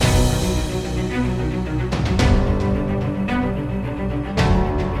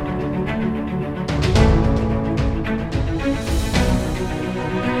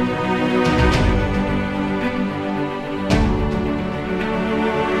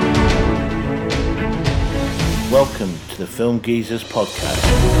Welcome to the Film Geezers podcast.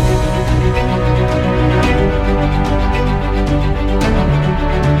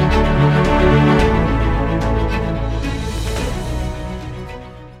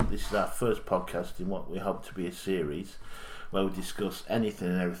 This is our first podcast in what we hope to be a series where we discuss anything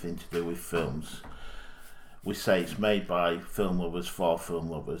and everything to do with films. We say it's made by film lovers for film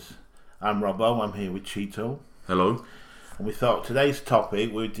lovers. I'm Robbo, I'm here with Cheeto. Hello. And we thought today's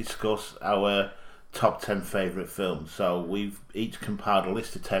topic we'd discuss our top 10 favourite films. So we've each compiled a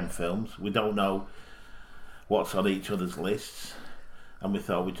list of 10 films. We don't know what's on each other's lists, and we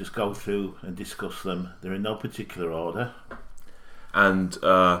thought we'd just go through and discuss them. They're in no particular order. And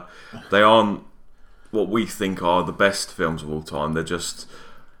they aren't what we think are the best films of all time. They're just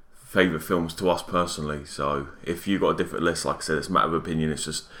favourite films to us personally. So if you've got a different list, like I said, it's a matter of opinion. It's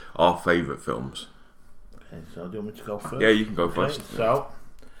just our favourite films. Okay, so do you want me to go first? Yeah, you can go first. So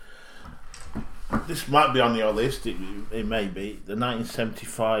this might be on your list. It may be the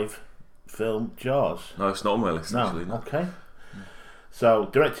 1975 film Jaws. No, it's not on my list, actually. No. Okay. So,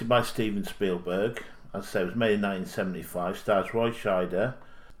 directed by Steven Spielberg, as I say, it was made in 1975, stars Roy Scheider,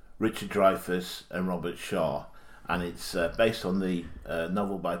 Richard Dreyfuss and Robert Shaw, and it's based on the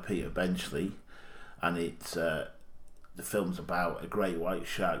novel by Peter Benchley, and it's the film's about a great white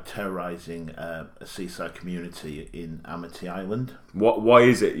shark terrorising a seaside community in Amity Island. Why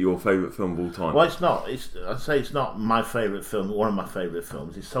is it your favourite film of all time? Well, it's not. I'd say it's not my favourite film. One of my favourite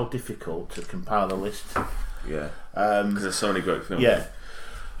films. It's so difficult to compile a list. Yeah, because there's so many great films. Yeah,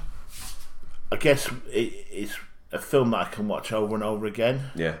 I guess it's a film that I can watch over and over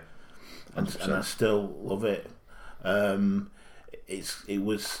again. Yeah, and I still love it. It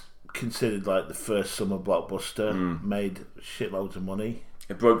was considered like the first summer blockbuster, made shitloads of money.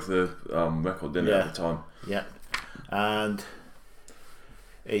 It broke the record, didn't it, at the time? Yeah, and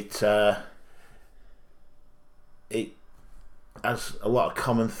it has a lot of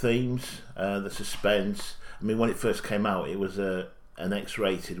common themes. The suspense. I mean, when it first came out, it was an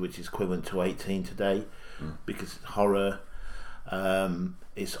X-rated, which is equivalent to 18 today, because it's horror.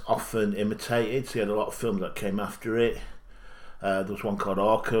 It's often imitated, so you had a lot of films that came after it. There was one called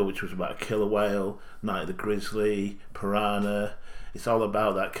Orca, which was about a killer whale, Night of the Grizzly, Piranha. It's all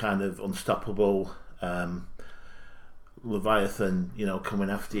about that kind of unstoppable Leviathan, coming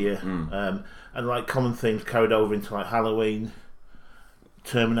after you. And like common themes carried over into like Halloween,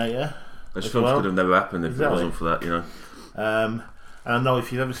 Terminator. Those films could have never happened if it wasn't for that, And I know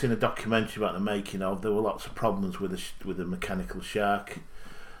if you've ever seen a documentary about the making of, there were lots of problems with a mechanical shark.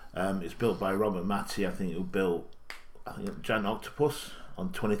 It's built by Robert Matty, I think, who built Giant Octopus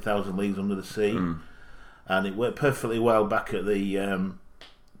on 20,000 Leagues Under the Sea, and it worked perfectly well back at the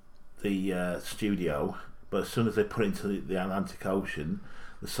studio. But as soon as they put it into the Atlantic Ocean,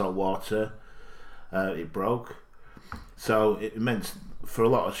 the salt water, it broke. So it meant for a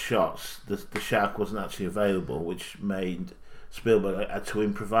lot of shots, the shark wasn't actually available, which made Spielberg had to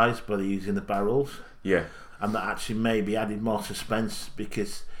improvise by using the barrels. Yeah, and that actually maybe added more suspense,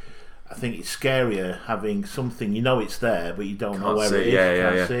 because I think it's scarier having something it's there, but you don't know where it is.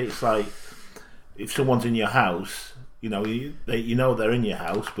 Yeah. See. It's like if someone's in your house, they're in your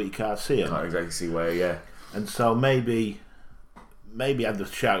house, but you can't see them. Can't exactly see where. Yeah. And so maybe had the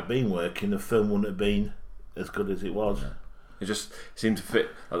shark been working, the film wouldn't have been as good as it was. Yeah. It just seemed to fit,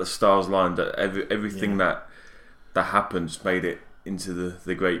 like the stars lined. That everything that happens made it into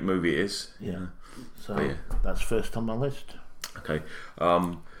the great movie it is. Yeah. So that's first on my list. Okay.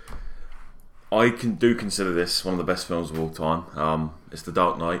 I do consider this one of the best films of all time. It's The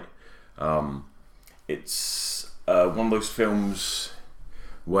Dark Knight. It's one of those films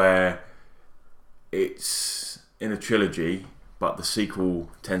where it's in a trilogy, but the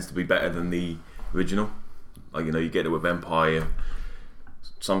sequel tends to be better than the original. Like, you get it with Empire.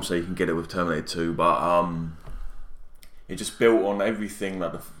 Some say you can get it with Terminator 2, but it just built on everything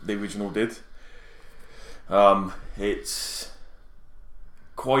that the original did. It's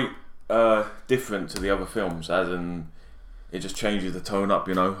quite different to the other films, as in it just changes the tone up.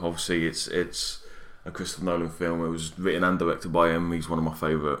 Obviously it's a Christopher Nolan film. It was written and directed by him. He's one of my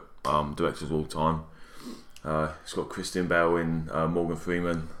favourite directors of all time. It's got Christian Bale in, Morgan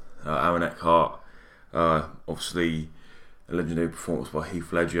Freeman, Aaron Eckhart, obviously a legendary performance by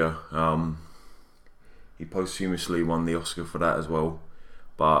Heath Ledger. He posthumously won the Oscar for that as well,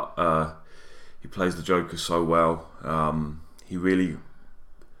 but he plays the Joker so well. He really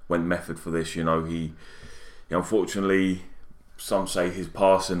went method for this. He unfortunately, some say his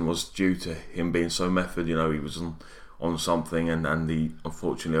passing was due to him being so method. He was on something and he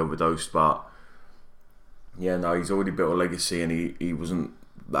unfortunately overdosed, but he's already built a legacy, and he wasn't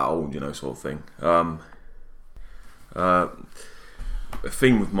that old, sort of thing. A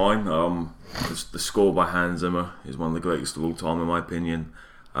theme with mine, the score by Hans Zimmer is one of the greatest of all time in my opinion.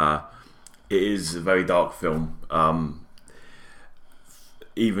 It is a very dark film,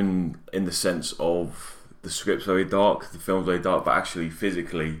 even in the sense of the script's very dark, the film's very dark, but actually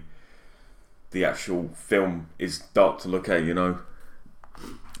physically the actual film is dark to look at, you know.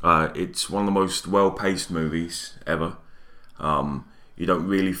 It's one of the most well-paced movies ever. You don't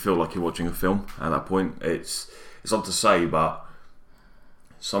really feel like you're watching a film at that point. It's odd to say, but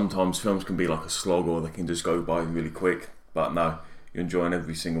sometimes films can be like a slog, or they can just go by really quick. But no, you're enjoying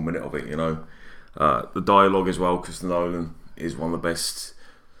every single minute of it, you know. The dialogue as well, Christopher Nolan is one of the best,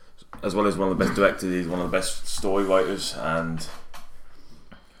 as well as one of the best directors, he's one of the best story writers, and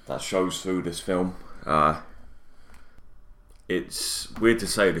that shows through this film. It's weird to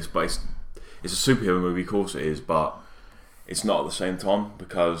say this, but it's a superhero movie, of course it is, but it's not at the same time,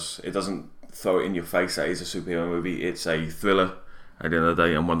 because it doesn't throw it in your face that it's a superhero movie. It's a thriller at the end of the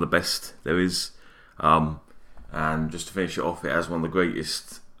day, and one of the best there is. And just to finish it off, it has one of the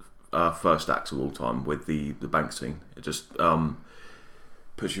greatest first acts of all time with the bank scene. It just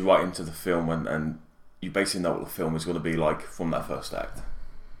puts you right into the film, and you basically know what the film is going to be like from that first act.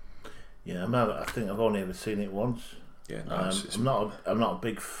 Yeah, I think I've only ever seen it once. Yeah, no, I'm not a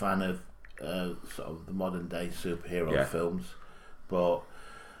big fan of sort of the modern day superhero films, but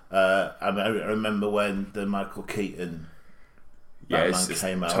I remember when the Michael Keaton Batman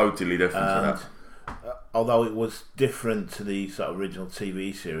came out. Totally different to that. Although it was different to the sort of original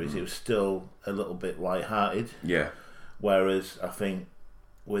TV series, it was still a little bit light-hearted. Yeah. Whereas I think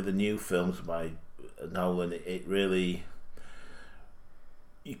with the new films by Nolan, it really,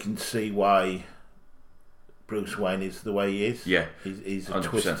 you can see why Bruce Wayne is the way he is. Yeah, he's a 100%.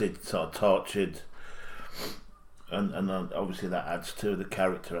 Twisted, sort of tortured, and obviously that adds to the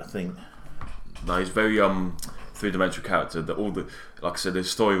character, I think. No, he's very three-dimensional character. That all the, like I said, his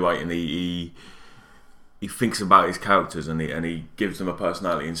story writing, he thinks about his characters, and he gives them a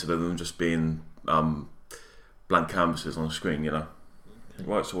personality instead of them just being blank canvases on the screen, you know. Okay.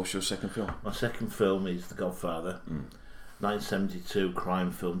 Right, so what's your second film? My second film is The Godfather, 1972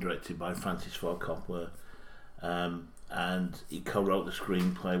 crime film directed by Francis Ford Coppola, and he co-wrote the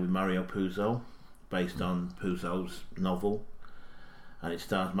screenplay with Mario Puzo, based on Puzo's novel, and it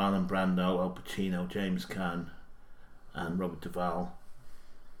stars Marlon Brando, Al Pacino, James Caan, and Robert Duvall.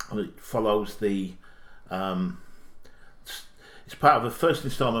 And it follows the it's part of the first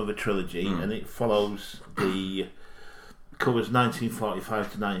instalment of a trilogy, and it follows covers 1945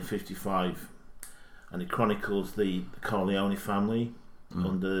 to 1955, and it chronicles the Corleone family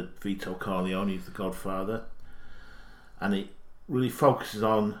under Vito Corleone, who's the Godfather, and it really focuses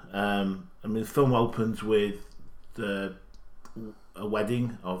on. The film opens with a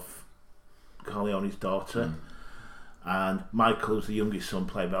wedding of Corleone's daughter, and Michael's the youngest son,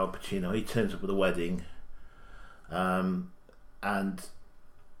 played by Al Pacino. He turns up at the wedding, and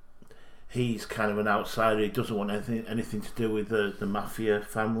he's kind of an outsider. He doesn't want anything to do with the mafia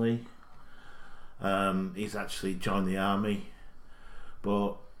family. He's actually joined the army,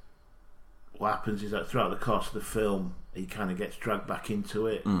 but what happens is that throughout the course of the film, he kind of gets dragged back into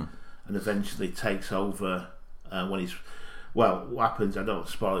it, and eventually takes over what happens, I don't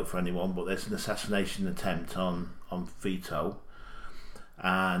spoil it for anyone, but there's an assassination attempt on Vito,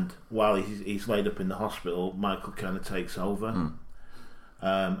 and while he's laid up in the hospital, Michael kind of takes over,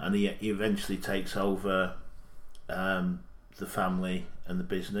 and he eventually takes over the family and the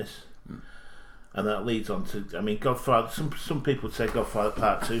business, and that leads on to, Godfather. Some people would say Godfather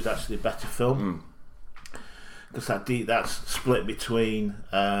Part 2 is actually a better film, because that's split between.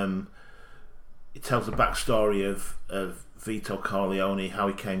 It tells the backstory of Vito Corleone, how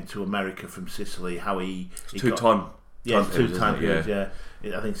he came to America from Sicily, how he two time periods, yeah.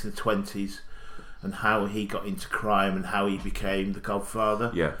 I think it's in the 20s, and how he got into crime and how he became the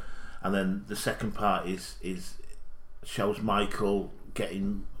Godfather. Yeah. And then the second part is shows Michael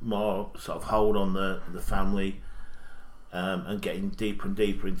getting more sort of hold on the family, and getting deeper and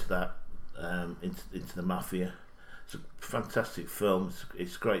deeper into that, into the mafia. It's a fantastic film.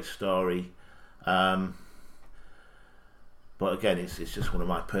 It's a great story. But again, it's just one of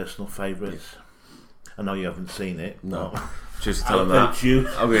my personal favourites. I know you haven't seen it. No, just tell them that.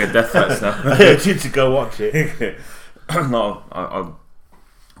 I'm going to death threats now. I urge you to go watch it. No,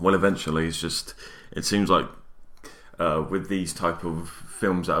 well, eventually, it's just, it seems like with these type of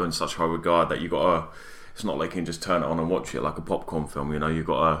films that are in such high regard, that you got to, it's not like you can just turn it on and watch it like a popcorn film, you know. You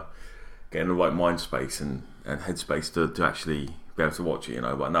got to get in the right mind space and headspace to actually be able to watch it, you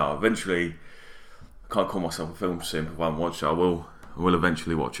know. But no, eventually, I can't call myself a film simp if I haven't watched it. I will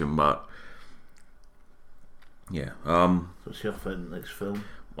eventually watch them, but Yeah. What's your next film?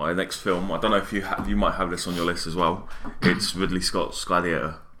 My next film, I don't know if you might have this on your list as well. It's Ridley Scott's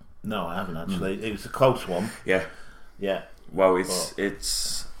Gladiator. No, I haven't actually. It was a close one. Yeah. Yeah. Well, it's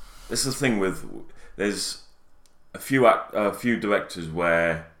this is the thing with there's a few directors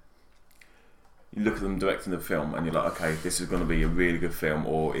where you look at them directing the film and you're like, okay, this is going to be a really good film,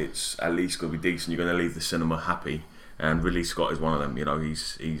 or it's at least going to be decent. You're going to leave the cinema happy, and Ridley Scott is one of them. You know,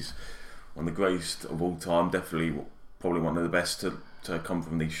 he's one of the greatest of all time. Definitely, probably one of the best to come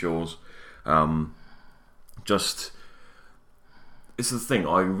from these shores. Just it's the thing.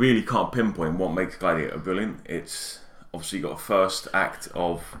 I really can't pinpoint what makes Gladiator brilliant. It's obviously got a first act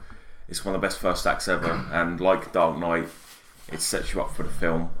of. It's one of the best first acts ever, and like Dark Knight, it sets you up for the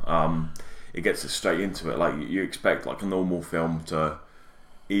film. It gets us straight into it. Like you expect, like a normal film to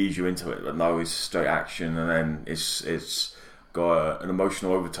ease you into it, but no, it's straight action, and then it's got an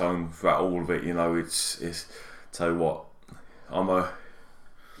emotional overtone throughout all of it. You know, it's. Tell you what, I'm not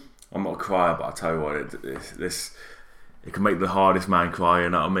a crier, but I tell you what, it can make the hardest man cry. You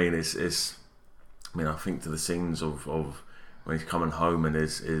know what I mean? I mean, I think to the scenes of when he's coming home and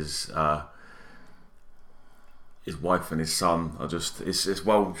his wife and his son are just it's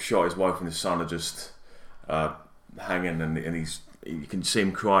well shot. His wife and his son are just hanging, and you can see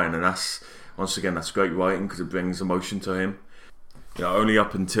him crying, and that's great writing because it brings emotion to him. You know, only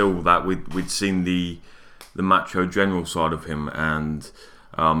up until that we'd seen the macho general side of him, and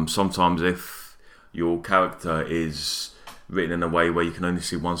sometimes if your character is written in a way where you can only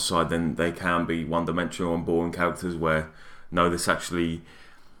see one side, then they can be one-dimensional and boring characters. Where no, this actually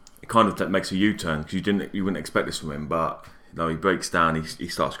it kind of makes a U-turn because you wouldn't expect this from him, but you know, he breaks down, he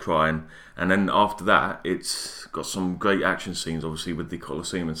starts crying, and then after that, it's got some great action scenes, obviously with the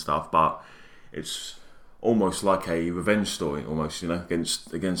Colosseum and stuff, but it's almost like a revenge story, almost, you know,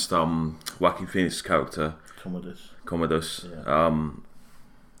 against Joaquin Phoenix's character, Commodus.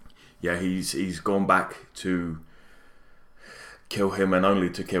 Yeah, he's gone back to kill him, and only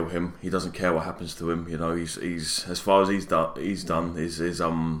to kill him. He doesn't care what happens to him. You know, he's as far as he's done. His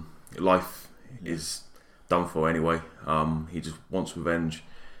life is done for anyway. He just wants revenge,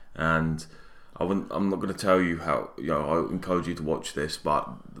 and I'm not going to tell you how. You know, I encourage you to watch this, but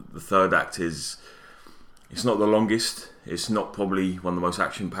the third act it's not the longest. It's not probably one of the most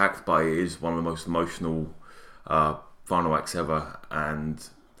action packed, but it is one of the most emotional final acts ever, and.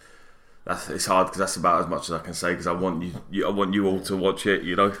 It's hard because that's about as much as I can say because I want you all to watch it,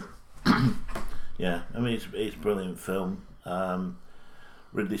 you know. Yeah, I mean it's a brilliant film.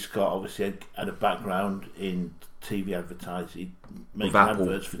 Ridley Scott obviously had a background in TV advertising, making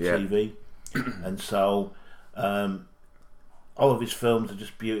adverts for TV, and so all of his films are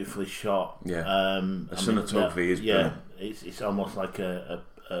just beautifully shot. Yeah, the cinematography is brilliant. It's almost like a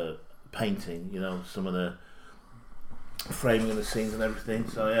painting, you know, some of the framing of the scenes and everything.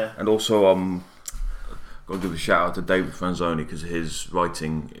 So yeah, and also got to give a shout out to David Franzoni because his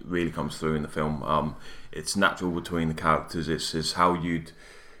writing really comes through in the film. It's natural between the characters. It's how you'd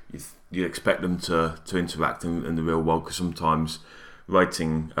expect them to interact in the real world. Because sometimes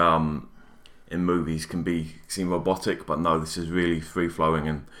writing in movies can seem robotic, but no, this is really free flowing.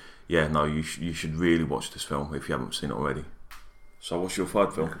 And yeah, no, you should really watch this film if you haven't seen it already. So, what's your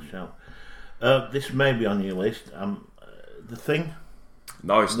third film? This may be on your list. The Thing?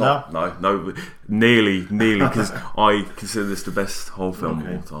 No, it's not. No, nearly, because I consider this the best horror film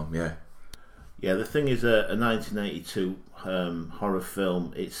of all time. Yeah. The Thing is a 1982 horror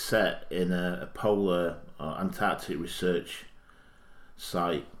film. It's set in a polar Antarctic research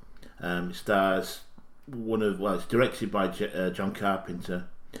site. It stars it's directed by John Carpenter,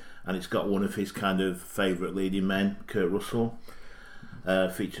 and it's got one of his kind of favourite leading men, Kurt Russell.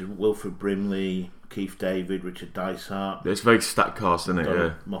 Features Wilfred Brimley, Keith David, Richard Dysart. It's a very stacked cast, isn't it?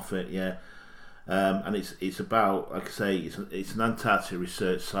 Donald Moffat, yeah. And it's about, like I say, it's an Antarctic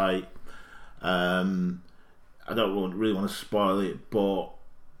research site. I don't really want to spoil it, but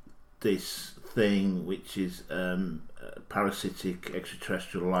this thing, which is a parasitic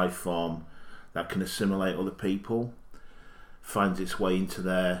extraterrestrial life form that can assimilate other people, finds its way into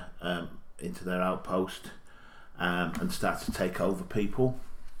their outpost. And starts to take over people,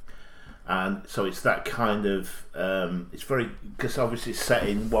 and so it's that kind of it's very, because obviously it's set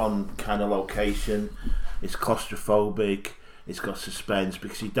in one kind of location. It's claustrophobic. It's got suspense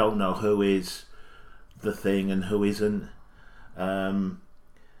because you don't know who is the thing and who isn't. And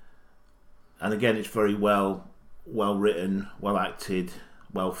again, it's very well written, well acted,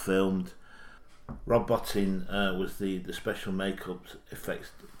 well filmed. Rob Bottin was the special makeup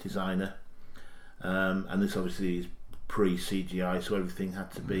effects designer. And this obviously is pre-CGI, so everything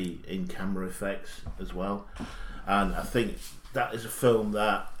had to be in camera effects as well. And I think that is a film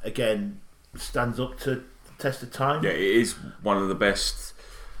that, again, stands up to the test of time. Yeah, it is one of the best,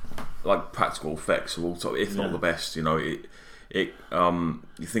 like, practical effects of all time, if not the best. You know, you think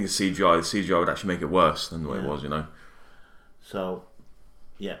of CGI, the CGI would actually make it worse than what it was. You know. So,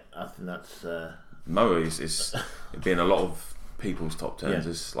 yeah, I think that's. No, it's been a lot of people's top tens.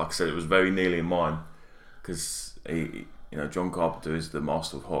 It's, like I said, it was very nearly in mine because John Carpenter is the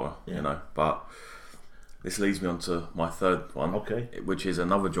master of horror. You know, but this leads me on to my third one, which is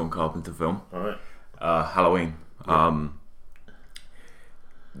another John Carpenter film. All right. Halloween. Yeah.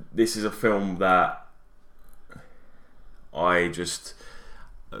 This is a film that I just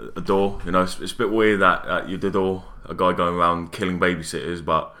adore. You know, it's a bit weird that you'd adore a guy going around killing babysitters,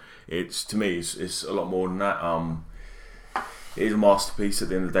 but to me, it's a lot more than that. It is a masterpiece at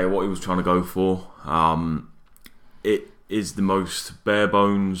the end of the day. What he was trying to go for. It is the most bare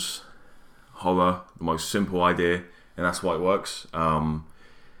bones horror, the most simple idea, and that's why it works. John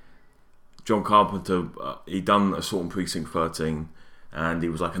Carpenter, he done Assault on Precinct 13, and he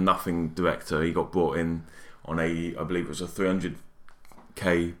was like a nothing director. He got brought in on I believe it was a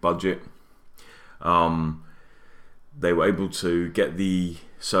 $300,000 budget. They were able to get the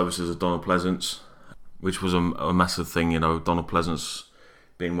services of Donald Pleasence, which was a massive thing. You know, Donald Pleasence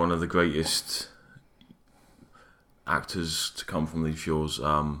being one of the greatest actors to come from these shores.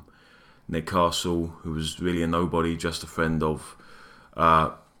 Nick Castle, who was really a nobody, just a friend of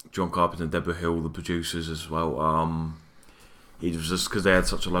John Carpenter and Deborah Hill, the producers as well. He was just, because they had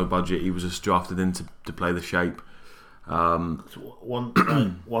such a low budget, he was just drafted in to play the Shape. One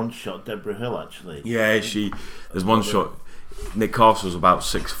shot Deborah Hill, actually. Yeah, there's one shot. Nick Castle was about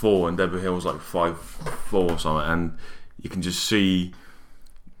 6'4" and Deborah Hill was like 5'4" or something, and you can just see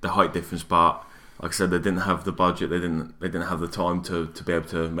the height difference. But like I said, they didn't have the budget. They didn't have the time to be able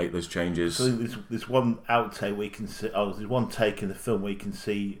to make those changes. So there's one outtake we can see. There's one take in the film where you can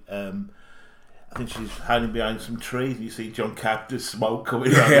see. I think she's hiding behind some trees. You see John Carpenter's smoke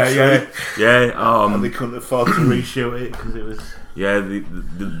coming out the tree. And they couldn't afford to reshoot it because it was. Yeah,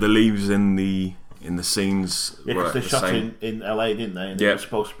 the leaves in the scenes. Yeah, because they shot in LA, didn't they? And it was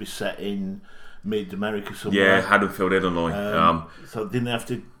supposed to be set in mid-America somewhere. Yeah, Haddonfield, Illinois. So didn't they have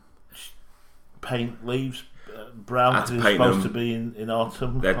to paint leaves brown because it's supposed to be in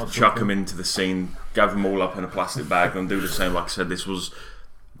autumn? They had to chuck them into the scene, gather them all up in a plastic bag, and do the same. Like I said, this was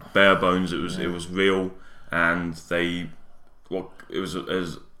bare bones. It was real, and it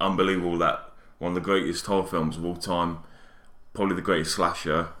was unbelievable that one of the greatest horror films of all time, probably the greatest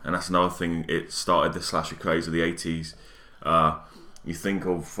slasher, and that's another thing. It started the slasher craze of the 80s. You think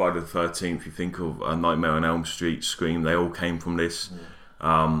of Friday the 13th, you think of Nightmare on Elm Street, Scream. They all came from this.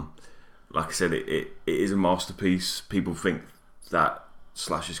 Like I said, it is a masterpiece. People think that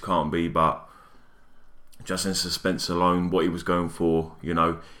slashers can't be, but just in suspense alone, what he was going for, you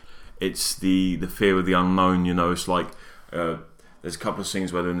know, it's the fear of the unknown. You know, it's like there's a couple of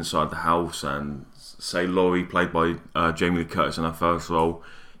scenes where they're inside the house, and say Laurie, played by Jamie Lee Curtis in her first role,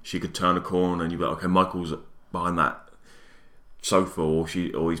 she could turn a corner and you'd be like, okay, Michael's behind that sofa, or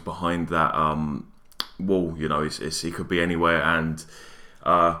he's behind that wall. You know, he could be anywhere. And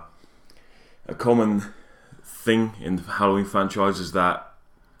a common thing in the Halloween franchise is that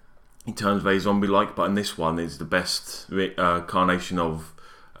he turns very zombie-like, but in this one, it's the best incarnation of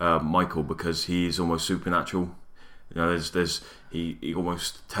Michael, because he is almost supernatural. You know, he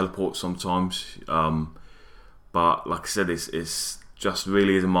almost teleports sometimes. But like I said, it's just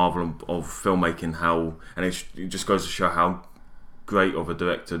really is a marvel of filmmaking. And it just goes to show how great of a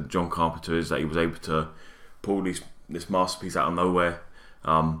director John Carpenter is, that he was able to pull this masterpiece out of nowhere.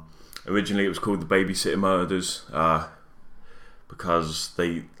 Originally, it was called The Babysitter Murders, because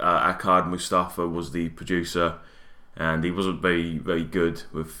Akkad Mustafa was the producer, and he wasn't very, very good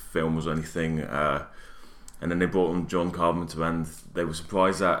with films or anything. And then they brought on John Carpenter, and they were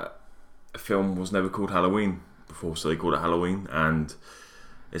surprised that a film was never called Halloween before, so they called it Halloween. And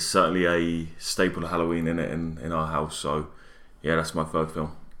it's certainly a staple of Halloween in our house. So yeah, that's my third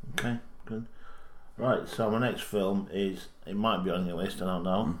film. Okay, good. Right, so my next film it might be on your list, I don't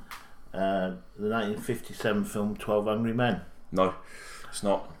know. The 1957 film 12 Angry Men. No, it's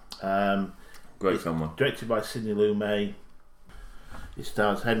not. Great film, man. Directed by Sidney Lumet. It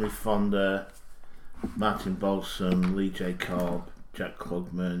stars Henry Fonda, Martin Balsam, Lee J. Cobb, Jack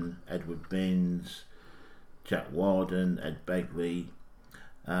Klugman, Edward Binns, Jack Warden, Ed Begley.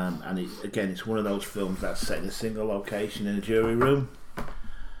 And it's one of those films that's set in a single location in a jury room.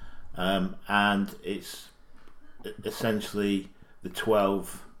 And it's essentially the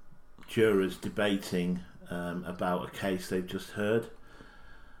 12 jurors debating about a case they've just heard.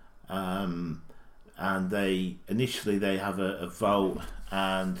 And they have a vote,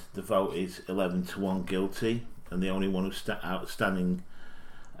 and the vote is 11-1 guilty, and the only one who's standing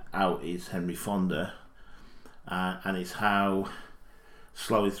out is Henry Fonda. And it's how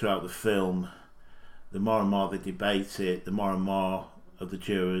slowly throughout the film, the more and more they debate it, the more and more of the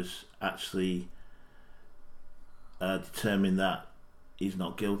jurors actually determine that he's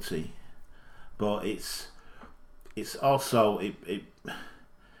not guilty. But it's also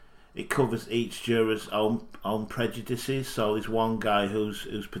it covers each juror's own prejudices. So there's one guy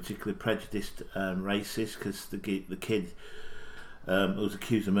who's particularly prejudiced, racist, because the kid who was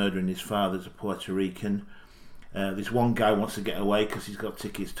accused of murdering his father is a Puerto Rican. There's one guy who wants to get away because he's got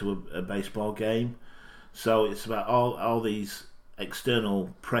tickets to a baseball game. So it's about all these external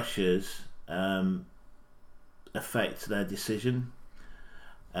pressures affect their decision.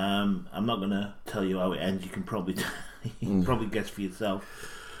 I'm not going to tell you how it ends. You can probably guess for yourself.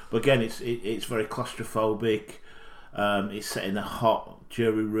 But again, it's very claustrophobic. It's set in a hot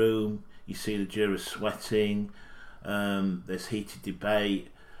jury room. You see the jurors sweating. There's heated debate,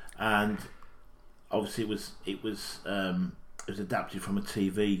 and obviously it was adapted from a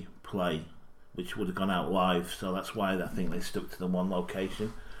TV play, which would have gone out live. So that's why I think they stuck to the one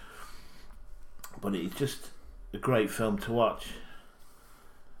location. But it's just a great film to watch.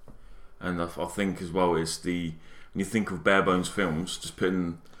 And I think as well is when you think of bare bones films, just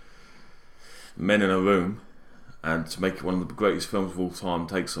putting men in a room and to make it one of the greatest films of all time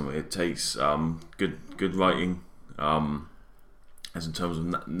takes something. It takes good writing, as in terms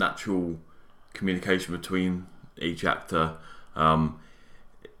of natural communication between each actor.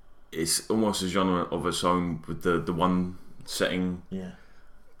 It's almost a genre of its own with the one setting. Yeah.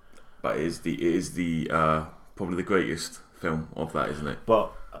 But it is the probably the greatest film of that, isn't it?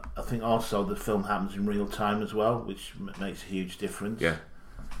 But I think also the film happens in real time as well, which makes a huge difference. Yeah.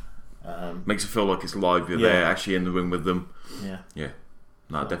 Makes it feel like it's live. You're there, actually in the room with them. Yeah. Yeah.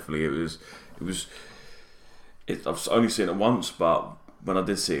 No, definitely. I've only seen it once, but when I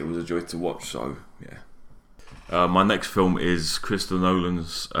did see it, it was a joy to watch. So yeah. My next film is Christopher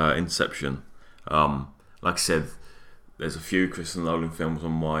Nolan's Inception. Like I said, there's a few Christopher Nolan films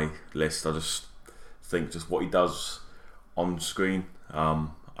on my list. I just think just what he does on screen.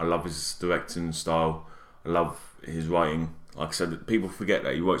 I love his directing style. I love his writing. Like I said, people forget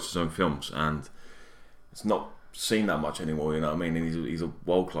that he writes his own films, and it's not seen that much anymore. You know what I mean? And he's a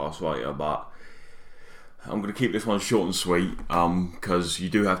world-class writer. But I'm going to keep this one short and sweet, because you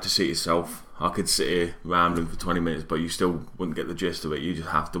do have to see it yourself. I could sit here rambling for 20 minutes, but you still wouldn't get the gist of it. You just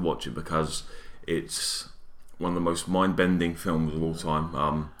have to watch it because it's one of the most mind-bending films of all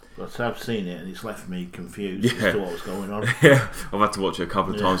time. But I've seen it and it's left me confused as to what was going on. Yeah, I've had to watch it a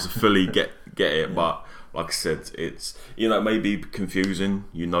couple of times to fully get it. But like I said, it's it may be confusing.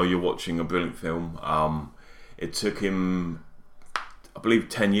 You're watching a brilliant film. It took him, I believe,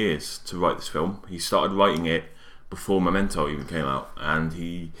 10 years to write this film. He started writing it before Memento even came out, and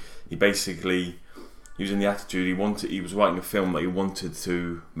he basically, he was in the attitude he was writing a film that he wanted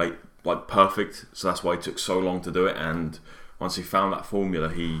to make like perfect. So that's why it took so long to do it. And once he found that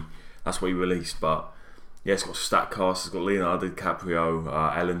formula, that's what he released. But yeah, it's got a stacked cast. It's got Leonardo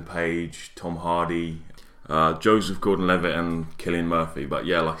DiCaprio, Ellen Page, Tom Hardy, Joseph Gordon-Levitt, and Cillian Murphy. But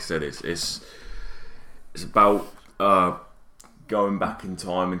yeah, like I said, it's about going back in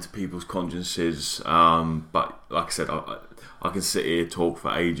time into people's consciences. But like I said, I can sit here talk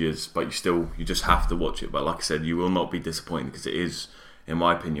for ages, but you just have to watch it. But like I said, you will not be disappointed because it is, in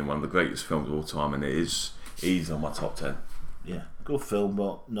my opinion, one of the greatest films of all time, and it is easy on my top 10. Yeah, good film,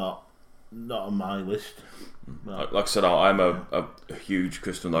 but not on my list. Like I said, I'm a huge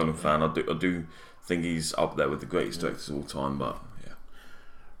Christopher Nolan fan. I do think he's up there with the greatest directors of all time. But yeah.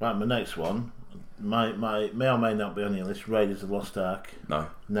 Right, my next one, may or may not be on your list. Raiders of the Lost Ark.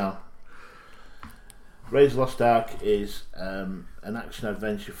 No. Raiders of the Lost Ark is an action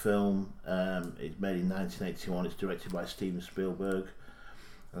adventure film. It's made in 1981. It's directed by Steven Spielberg.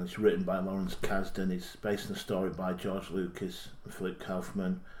 And it's written by Lawrence Kasdan. It's based on a story by George Lucas and Philip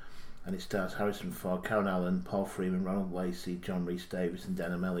Kaufman, and it stars Harrison Ford, Karen Allen, Paul Freeman, Ronald Lacey, John Rhys Davies, and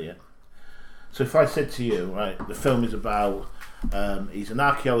Denham Elliott. So if I said to you, right, the film is about he's an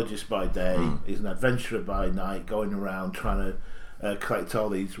archaeologist by day, he's an adventurer by night, going around trying to collect all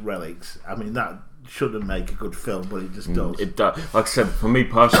these relics. I mean, that shouldn't make a good film, but it just does. It does. Like I said, for me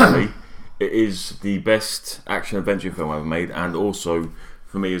personally, it is the best action adventure film ever made, and also,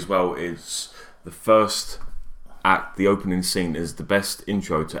 for me as well, it's the first act, the opening scene is the best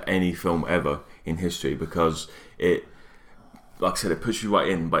intro to any film ever in history, because it like I said, it puts you right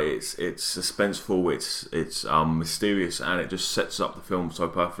in, but it's suspenseful, it's mysterious, and it just sets up the film so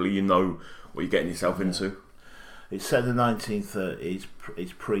perfectly. You know what you're getting yourself into. It's set in the 1930s.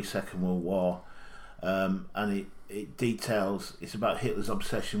 It's pre-Second World War, and it details. It's about Hitler's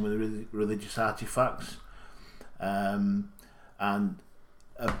obsession with religious artifacts, and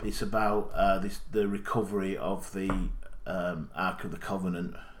it's about the recovery of the Ark of the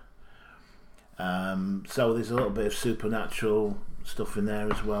Covenant. So there's a little bit of supernatural stuff in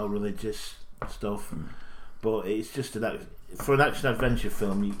there as well, religious stuff. But it's just for an action adventure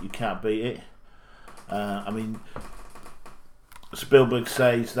film, you can't beat it. I mean, Spielberg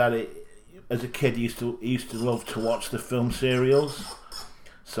says that as a kid he used to love to watch the film serials.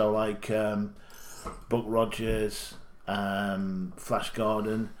 So like Buck Rogers, Flash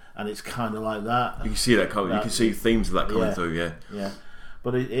Gordon, and it's kind of like that. You can see that coming. You can see themes of that coming through. Yeah.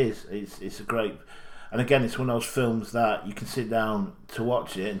 But it's a great, and again, it's one of those films that you can sit down to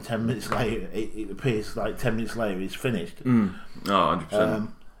watch it, and 10 minutes later, it appears like 10 minutes later it's finished. Oh,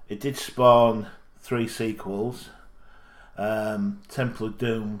 100%. It did spawn 3 sequels. Temple of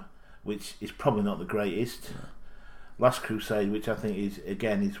Doom, which is probably not the greatest. Last Crusade, which I think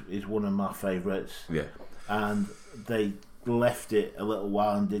is one of my favourites. Yeah. And they left it a little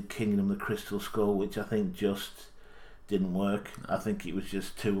while and did Kingdom of the Crystal Skull, which I think just didn't work. I think it was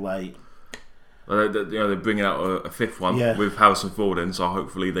just too late. Well, they're bringing out a 5th one with Harrison Ford in, so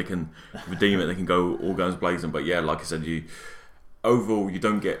hopefully they can redeem it. They can go all guns blazing. But yeah, like I said, overall you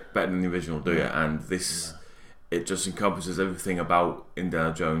don't get better than the original, do you? And this, it just encompasses everything about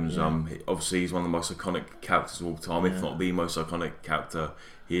Indiana Jones. Obviously, he's one of the most iconic characters of all time, if not the most iconic character.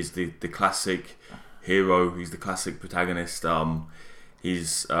 He is the classic hero. He's the classic protagonist.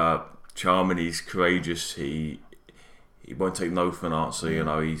 He's charming. He's courageous. He won't take no for an answer, you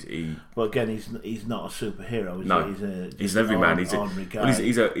know. But again, he's not a superhero. He's an everyman. He's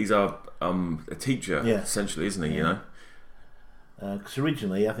a teacher, essentially, isn't he? Yeah. You know. Because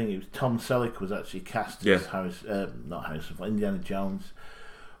originally, I think it was Tom Selleck was actually cast as Indiana Jones,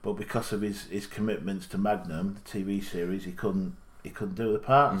 but because of his commitments to Magnum, the TV series, he couldn't do the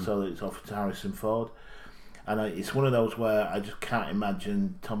part, so it's offered to Harrison Ford. And it's one of those where I just can't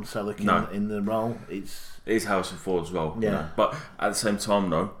imagine Tom Selleck in the role. It is Harrison Ford as well. Yeah. You know? But at the same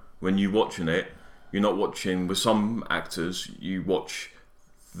time, though, when you're watching it, you're not watching with some actors. You watch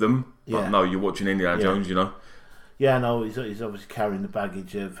them, but no, you're watching Indiana Jones. You know. Yeah, no, he's obviously carrying the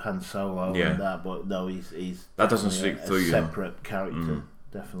baggage of Han Solo and that, but no, he's that doesn't stick through you. Separate character,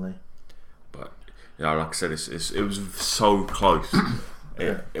 definitely. But like I said, it was so close.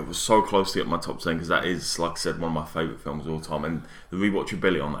 It was so close to get my top 10 because that is, like I said, one of my favourite films of all time, and the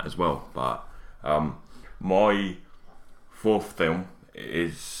rewatchability on that as well. But my 4th film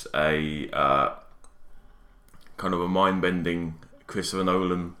is a kind of a mind-bending Christopher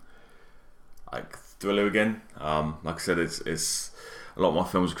Nolan thriller again. Like I said, it's a lot of my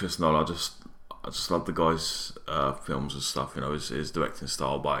films with Chris Nolan. I just love the guy's films and stuff. You know, his directing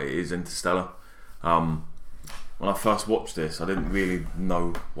style. But it is Interstellar. When I first watched this, I didn't really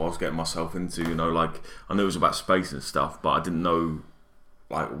know what I was getting myself into. You know, like I knew it was about space and stuff, but I didn't know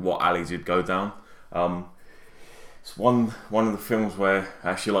like what alleys you'd go down. It's one of the films where I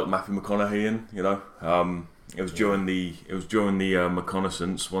actually like Matthew McConaughey in. You know, it was during the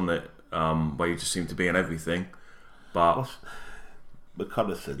reconnaissance one that where you just seemed to be in everything. But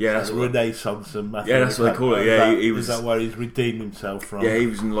reconnaissance, that's Renaissance and Matthew. Yeah, that's what they call it. Yeah, he was. Is that where he's redeemed himself from? Yeah, he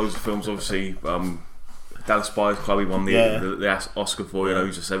was in loads of films, obviously. Dallas Buyers Club, he won the Oscar for. You know,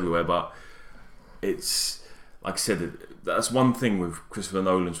 he's just everywhere. But it's like I said, that's one thing with Christopher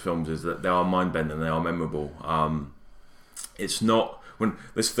Nolan's films is that they are mind bending, they are memorable. It's not when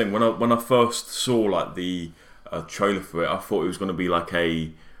I first saw like the trailer for it, I thought it was going to be like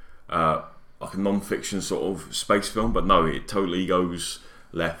a non-fiction sort of space film, but no, it totally goes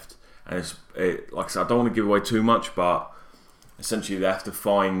left. And like I said, I don't want to give away too much, but essentially they have to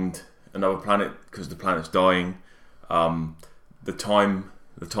find another planet because the planet's dying. The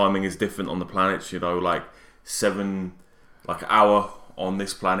timing is different on the planets. You know, like an hour on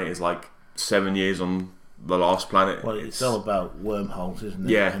this planet is like 7 years on the last planet. Well, it's all about wormholes, isn't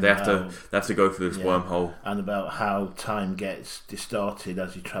it? Yeah, they have to go through this wormhole, and about how time gets distorted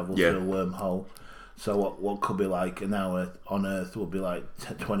as you travel through a wormhole. So what could be like an hour on Earth will be like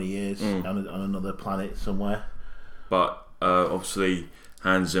 20 years on another planet somewhere. But obviously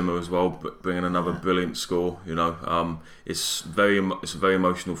Hans Zimmer as well, bringing another brilliant score. You know, it's a very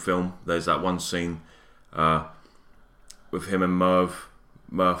emotional film. There's that one scene with him and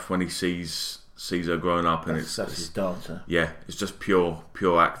Murph when he sees her growing up, and that's his daughter. Yeah, it's just pure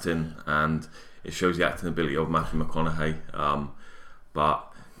acting, and it shows the acting ability of Matthew McConaughey.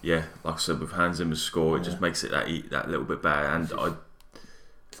 But yeah, like I said, with Hans Zimmer's score, it just makes it that little bit better. And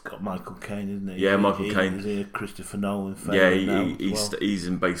it's got Michael Caine, isn't it? Yeah, Michael Caine. He's a Christopher Nolan fan. Yeah, he's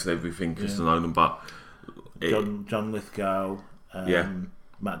in basically everything Christopher Nolan, but John Lithgow.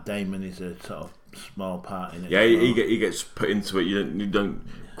 Matt Damon is a sort of small part in it. Yeah, he gets put into it. You don't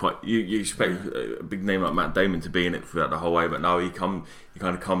quite you expect a big name like Matt Damon to be in it throughout the whole way, but no, he kind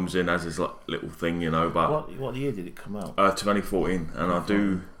of comes in as his little thing, But what year did it come out? 2014, and I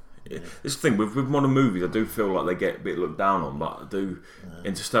do. Yeah. This thing with modern movies, I do feel like they get a bit looked down on, but I do.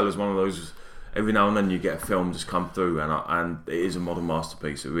 Interstellar's one of those. Every now and then you get a film just come through, and it is a modern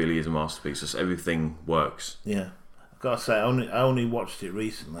masterpiece. It really is a masterpiece. Just everything works. Yeah. Gotta say, I only watched it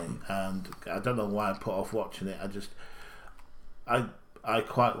recently, and I don't know why I put off watching it. I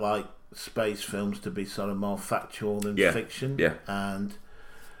quite like space films to be sort of more factual than fiction, and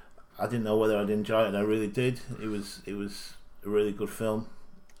I didn't know whether I'd enjoy it, and I really did. It was a really good film,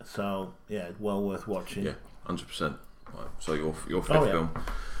 so yeah, well worth watching. Yeah, 100%. Right, so your fifth film.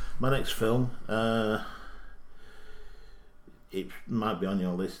 My next film, it might be on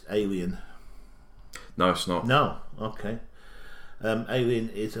your list. Alien. No, it's not. No, okay. Alien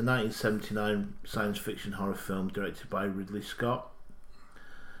is a 1979 science fiction horror film directed by Ridley Scott,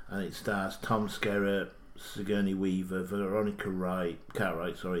 and it stars Tom Skerritt, Sigourney Weaver, Veronica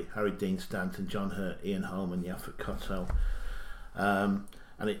Cartwright, Harry Dean Stanton, John Hurt, Ian Holm, and Yaphet Kotto.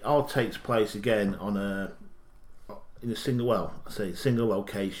 And it all takes place again in a single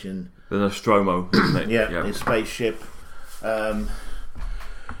location. The Nostromo, isn't it? Yeah, in a spaceship.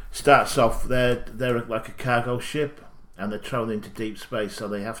 Starts off, they're like a cargo ship, and they're travelling into deep space, so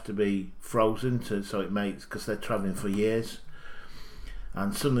they have to be frozen because they're travelling for years.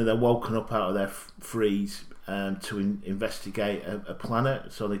 And suddenly they're woken up out of their freeze to investigate a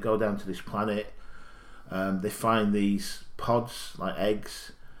planet. So they go down to this planet. They find these pods like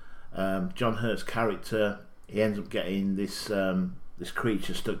eggs. John Hurt's character, he ends up getting this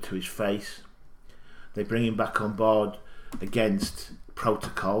creature stuck to his face. They bring him back on board against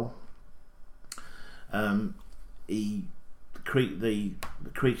protocol. The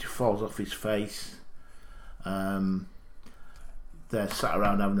creature falls off his face. They're sat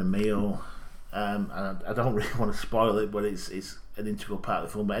around having a meal, and I don't really want to spoil it, but it's an integral part of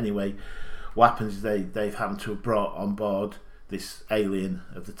the film. But anyway, what happens is they've happened to have brought on board this alien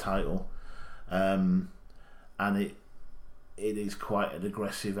of the title, and it is quite an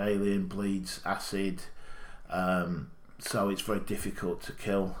aggressive alien, bleeds acid, so it's very difficult to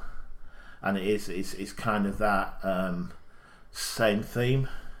kill, and it's kind of that same theme.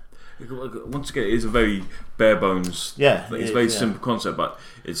 Once again, it is a very bare bones. Yeah, it's a very simple concept, but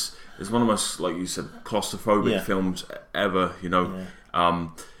it's one of the most, like you said, claustrophobic films ever.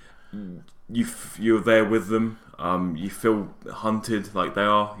 You're there with them. You feel hunted like they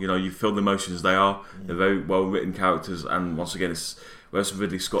are. You feel the emotions they are. They're very well written characters, and once again, it's a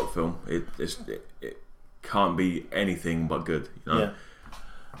Ridley Scott film. It can't be anything but good. Yeah.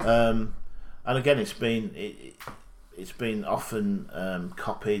 And again, it's been often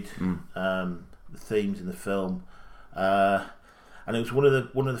copied, the themes in the film, and it was one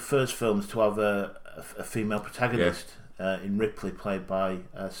of the first films to have a female protagonist in Ripley, played by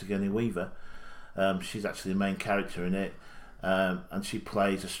Sigourney Weaver. She's actually the main character in it, and she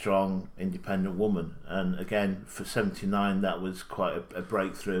plays a strong, independent woman. And again, for '79, that was quite a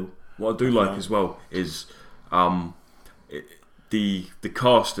breakthrough. What I do like as well is the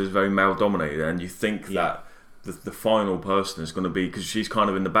cast is very male dominated, and you think that the final person is going to be, because she's kind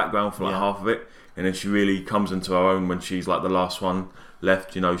of in the background for like half of it, and then she really comes into her own when she's like the last one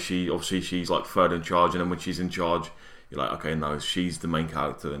left. She's like third in charge, and then when she's in charge, you're like, okay, no, she's the main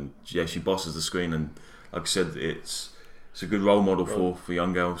character, and she bosses the screen, and like I said, it's a good role model for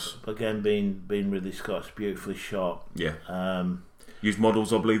young girls. Again, being Ridley Scott's beautifully shot. Yeah. Used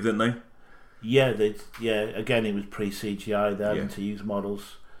models, I believe, didn't they? Yeah, again, it was pre-CGI. They having to use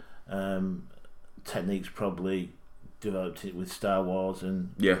models. Techniques probably developed it with Star Wars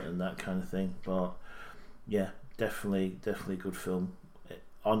and that kind of thing. But yeah, definitely a good film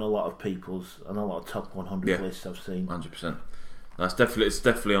on a lot of top 100 lists I've seen. 100%. It's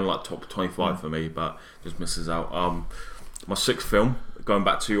definitely on like top 25 for me, but just misses out. My sixth film, going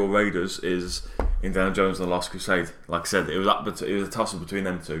back to your Raiders, is Indiana Jones and the Last Crusade. Like I said, it was a tussle between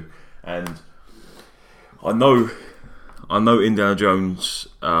them two, and I know Indiana Jones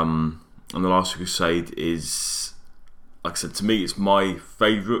and the Last Crusade is, like I said, to me it's my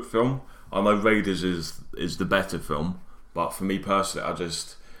favourite film. I know Raiders is the better film, but for me personally,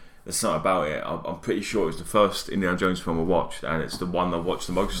 there's something about it. I'm pretty sure it was the first Indiana Jones film I watched, and it's the one I watched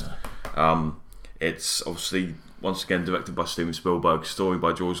the most. It's obviously once again directed by Steven Spielberg, story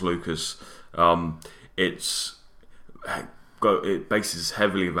by George Lucas. It bases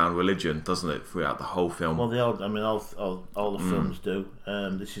heavily around religion, doesn't it, throughout the whole film? Well, all the films do.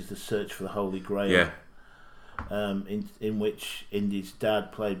 This is the search for the Holy Grail. Yeah. In which Indy's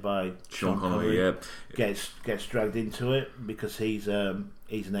dad, played by Sean Connery, gets dragged into it because he's an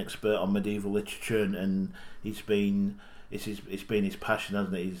expert on medieval literature, and it's been his passion,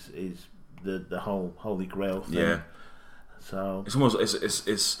 hasn't it? Is the whole Holy Grail thing. Yeah. So it's almost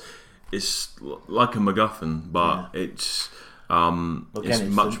it's like a MacGuffin, but it's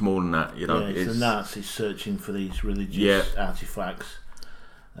much more than that. You know, it's the Nazis searching for these religious artifacts.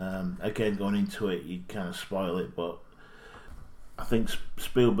 Again, going into it, you kind of spoil it, but I think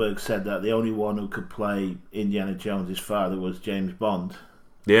Spielberg said that the only one who could play Indiana Jones' father was James Bond.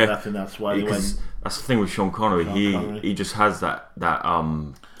 Yeah, and I think that's why they went. That's the thing with Sean Connery. He just has that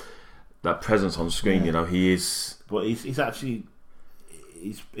presence on screen. You know, he is. But he's actually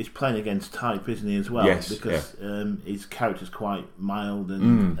he's playing against type, isn't he, as well? Yes, because his character's quite mild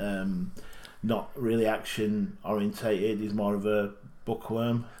and not really action orientated. He's more of a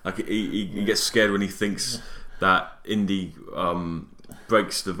bookworm. Like he gets scared when he thinks that Indy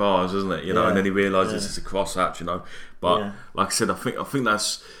breaks the vase, doesn't it? You know, and then he realises it's a crosshatch. You know, but like I said, I think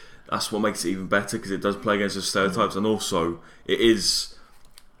that's what makes it even better, because it does play against the stereotypes, and also it is,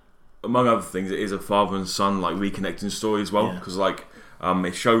 among other things, it is a father and son like reconnecting story as well, because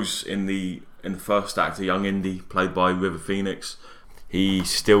it shows in the first act a young Indy played by River Phoenix. He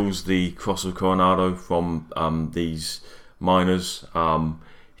steals the Cross of Coronado from these miners.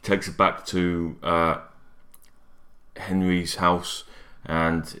 He takes it back to Henry's house,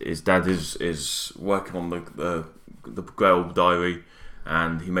 and his dad is working on the Grail diary,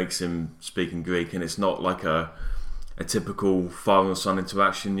 and he makes him speak in Greek, and it's not like a typical father and son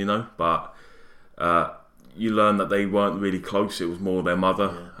interaction, you know, but you learn that they weren't really close. It was more their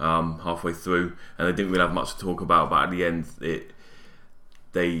mother halfway through, and they didn't really have much to talk about, but at the end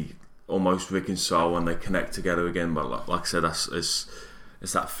they almost reconcile and they connect together again. But like I said, it's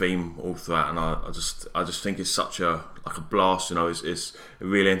that theme all throughout, and I just think it's such a blast. You know, it's a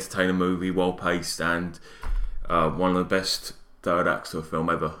really entertaining movie, well paced, and one of the best third acts to a film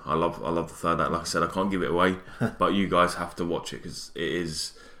ever. I love the third act. Like I said, I can't give it away, but you guys have to watch it, because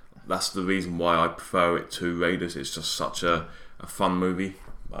that's the reason why I prefer it to Raiders. It's just such a fun movie.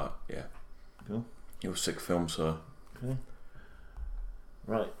 But yeah, cool. You're a sick film, sir. Okay.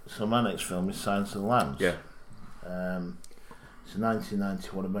 Right, so my next film is Silence of the Lambs. Yeah. It's a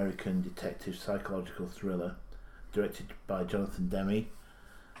 1991 American detective psychological thriller directed by Jonathan Demme,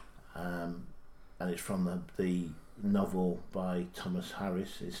 and it's from the novel by Thomas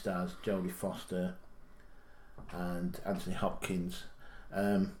Harris. It stars Jodie Foster and Anthony Hopkins,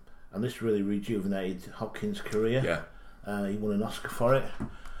 and this really rejuvenated Hopkins' career. Yeah. He won an Oscar for it,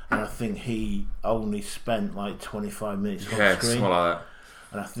 and I think he only spent like 25 minutes on screen. Something like that.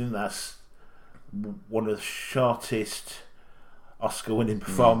 And I think that's one of the shortest Oscar-winning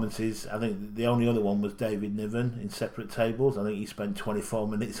performances. I think the only other one was David Niven in Separate Tables. I think he spent 24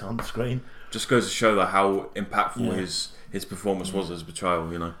 minutes on screen. Just goes to show that how impactful his performance was as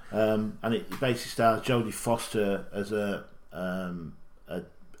betrayal, you know. And it basically stars Jodie Foster as an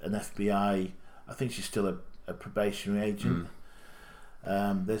FBI. I think she's still a probationary agent.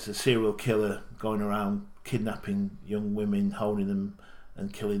 There's a serial killer going around kidnapping young women, holding them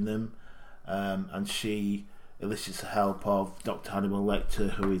and killing them, and she elicits the help of Dr. Hannibal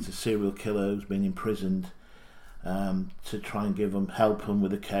Lecter, who is a serial killer who's been imprisoned, to try and help him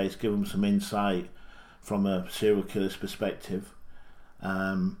with the case, give him some insight from a serial killer's perspective.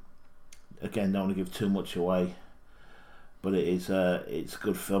 Again, don't want to give too much away, but it's a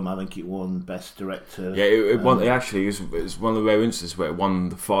good film. I think it won Best Director. Yeah, it won. It's one of the rare instances where it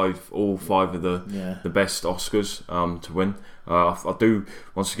won all five of the best Oscars to win. I do,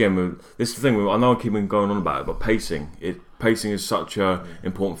 once again, this is the thing. I know I keep going on about it, but pacing is such a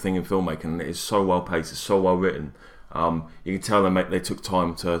important thing in filmmaking, and it is so well paced. It's so well written. You can tell they took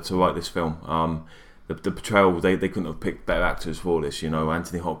time to write this film. The portrayal, they couldn't have picked better actors for this. You know,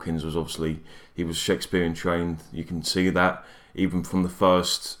 Anthony Hopkins he was Shakespearean trained. You can see that even from the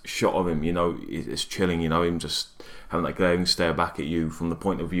first shot of him. You know, it's chilling. You know, him just having that glaring stare back at you from the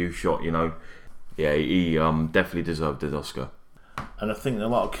point of view shot. You know, yeah, he definitely deserved the Oscar. And I think in a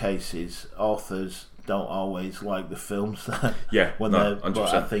lot of cases, authors don't always like the films. But I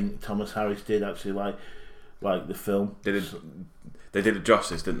think Thomas Harris did actually like the film. They did it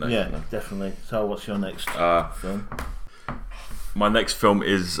justice, didn't they? Yeah, definitely. So what's your next film? My next film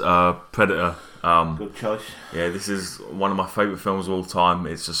is Predator. Good choice. Yeah, this is one of my favourite films of all time.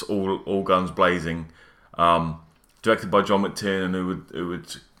 It's just all guns blazing. Directed by John McTiernan, who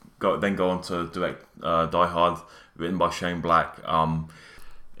would go on to direct Die Hard, written by Shane Black.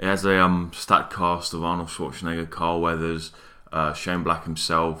 It has a stacked cast of Arnold Schwarzenegger, Carl Weathers, Shane Black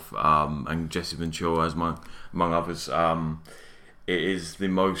himself, and Jesse Ventura among others. It is the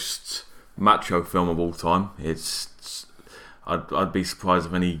most macho film of all time. I'd be surprised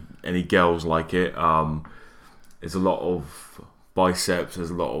if any girls like it. There's a lot of biceps. There's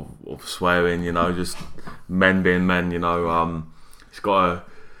a lot of swearing. Just men being men. It's got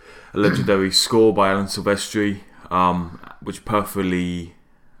a legendary score by Alan Silvestri, which perfectly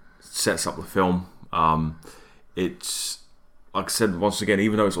sets up the film. It's like I said once again,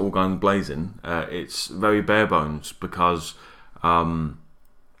 even though it's all guns blazing, it's very bare bones because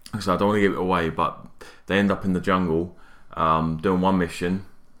so I don't want to give it away, but they end up in the jungle doing one mission,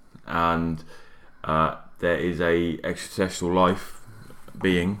 and there is a extraterrestrial life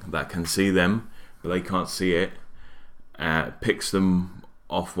being that can see them, but they can't see it. Picks them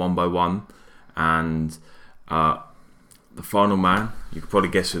off one by one, and the final man. You could probably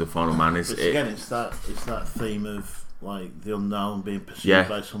guess who the final man is. Again, it's that theme of like the unknown being pursued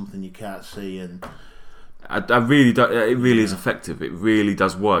by something you can't see, and I really do, it really is effective. It really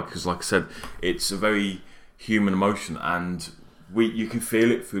does work because, like I said, it's a very human emotion, and you can feel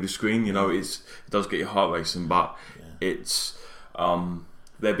it through the screen. It does get your heart racing, but it's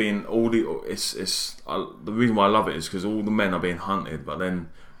they're being the reason why I love it is because all the men are being hunted, but then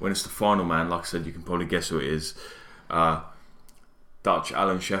when it's the final man, like I said, you can probably guess who it is. Dutch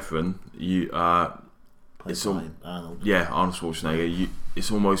Alan Schefren. Arnold. Yeah, Arnold Schwarzenegger.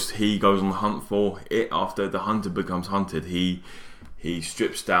 It's almost he goes on the hunt for it after the hunter becomes hunted. He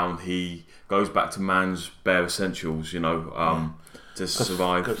strips down. He goes back to man's bare essentials. To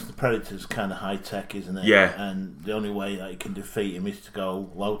survive. Because the Predator's kind of high tech, isn't it? Yeah. And the only way that you can defeat him is to go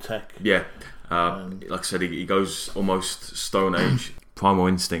low tech. Yeah. Like I said, he goes almost Stone Age. Primal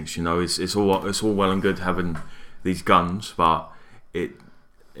instincts. It's all well and good having these guns, but it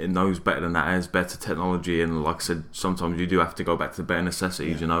knows better than that. It has better technology, and like I said, sometimes you do have to go back to bare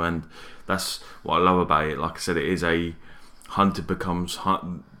necessities, and that's what I love about it. Like I said, it is a hunter becomes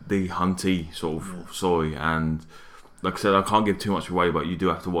the huntee sort of story, and like I said, I can't give too much away, but you do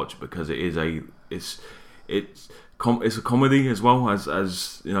have to watch it because it's a comedy as well as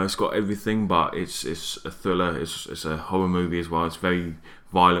it's got everything, but it's a thriller, it's a horror movie as well. It's very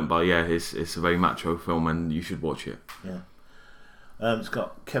violent, but it's a very macho film, and you should watch it. Yeah. It's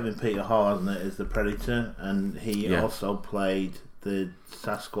got Kevin Peter Hall, hasn't it, as the Predator, and he also played the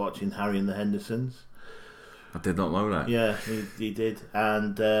Sasquatch in Harry and the Hendersons. I did not know that. Yeah, he did,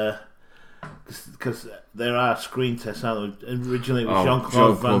 and because there are screen tests, aren't there? Originally it was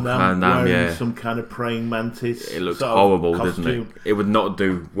Jean-Claude Van Damme wearing some kind of praying mantis. It looks horrible, doesn't it? It would not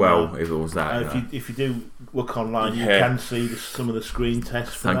do well if it was that. If you do look online, you can see some of the screen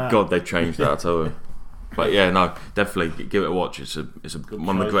tests for Thank God they changed that, I tell you. But yeah, no, definitely give it a watch. It's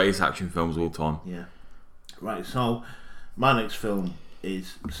one of the greatest action films of all time. Yeah. Right, so my next film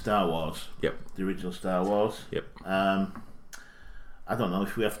is Star Wars. Yep. The original Star Wars. Yep. I don't know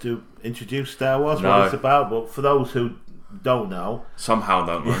if we have to introduce Star Wars, what it's about, but for those who don't know... Somehow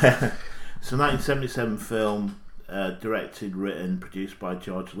don't know. It's a 1977 film, directed, written, produced by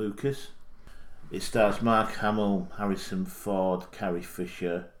George Lucas. It stars Mark Hamill, Harrison Ford, Carrie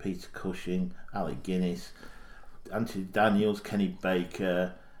Fisher, Peter Cushing, Alec Guinness, Anthony Daniels, Kenny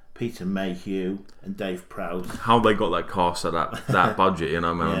Baker, Peter Mayhew, and Dave Prowse. How they got that cast at that budget,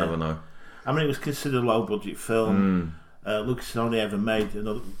 man, I never know. I mean, it was considered a low-budget film. Lucas had only ever made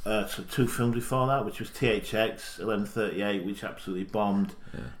two films before that, which was THX 1138, which absolutely bombed.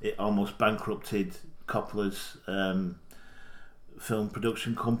 It almost bankrupted Coppola's film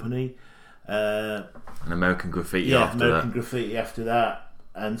production company. An American Graffiti after that. American Graffiti after that.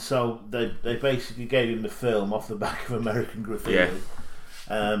 And so they basically gave him the film off the back of American Graffiti. Yeah.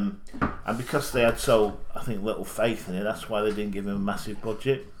 And because they had I think, little faith in it, that's why they didn't give him a massive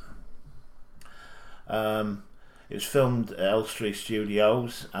budget. It was filmed at Elstree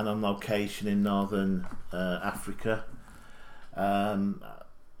Studios and on location in northern Africa. Like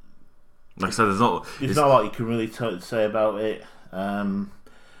I said, there's not a lot you can really say about it.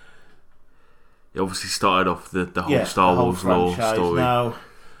 It obviously started off the whole Star Wars lore story. Now,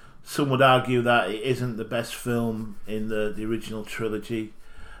 some would argue that it isn't the best film in the original trilogy.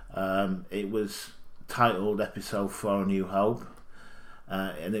 It was titled Episode 4: A New Hope,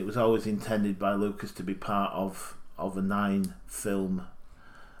 and it was always intended by Lucas to be part of a 9-film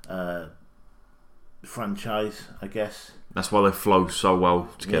franchise, I guess. That's why they flow so well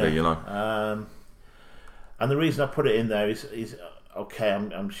together, you know. And the reason I put it in there is okay.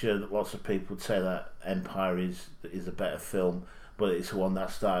 I'm sure that lots of people would say that Empire is a better film, but it's the one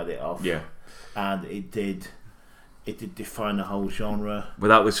that started it off. Yeah, and it did define the whole genre.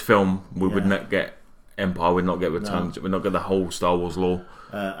 Without this film, we would not get Empire. We'd not get Return. We'd not get the whole Star Wars lore,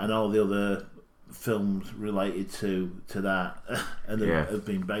 and all the other films related to that, and have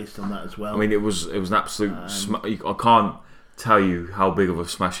been based on that as well. I mean, it was an absolute. I can't tell you how big of a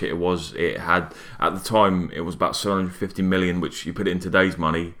smash hit it was. It had at the time it was about 750 million, which you put it in today's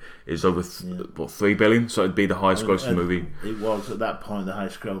money is over 3 billion. So it'd be the highest grossing movie. It was at that point the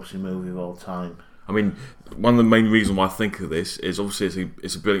highest grossing movie of all time. I mean, one of the main reasons why I think of this is obviously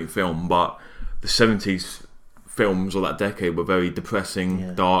it's a brilliant film, but the 70s films of that decade were very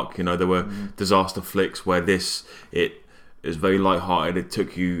depressing, dark. You know, there were disaster flicks. Where it is very light-hearted. It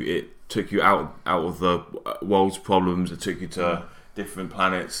took you out of the world's problems. It took you to different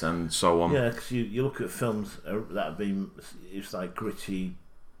planets and so on. Yeah, because you look at films that have been, it's like gritty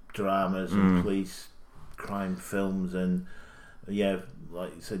dramas and police crime films and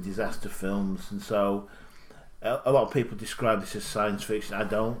like you said, disaster films, and so a lot of people describe this as science fiction. I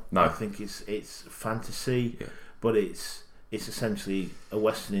don't. No. I think it's fantasy, but it's essentially a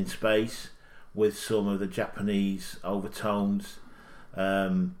western in space with some of the Japanese overtones.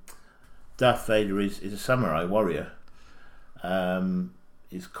 Darth Vader is a samurai warrior.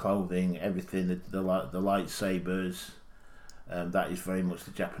 His clothing, everything, the lightsabers, that is very much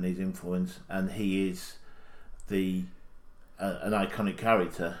the Japanese influence, and he is an iconic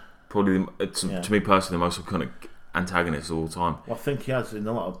character. Probably, to me personally, the most iconic antagonist of all time. Well, I think he has in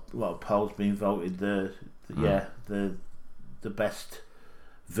a lot of polls been voted the best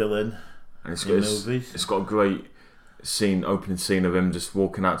villain in movies. It's got a great opening scene of him just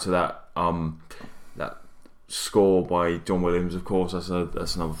walking out to that score by John Williams. Of course,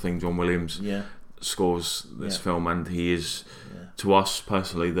 that's another thing. John Williams scores this film, and he is to us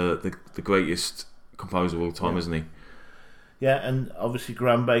personally the greatest composer of all time, isn't he? Yeah, and obviously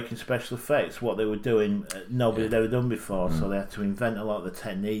groundbreaking special effects. What they were doing, nobody had ever done before, so they had to invent a lot of the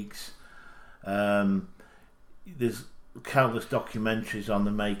techniques. There's countless documentaries on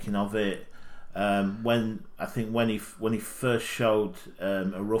the making of it. When he first showed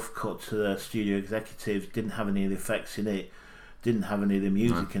a rough cut to the studio executives, didn't have any of the effects in it, didn't have any of the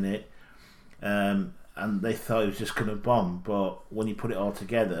music in it, and they thought it was just going to bomb. But when you put it all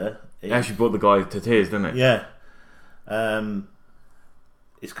together, it actually brought the guy to tears, didn't it? Yeah.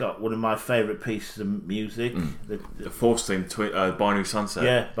 It's got one of my favourite pieces of music. The Force theme, Binary Sunset.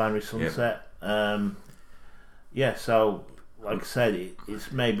 Yeah, Binary Sunset. So like I said,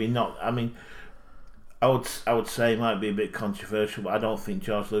 it's maybe not. I mean, I would say it might be a bit controversial, but I don't think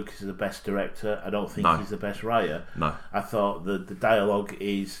George Lucas is the best director. I don't think he's the best writer. No. I thought the dialogue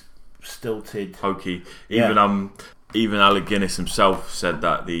is stilted, hokey. Even Alec Guinness himself said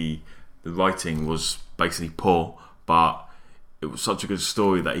that the writing was basically poor, but it was such a good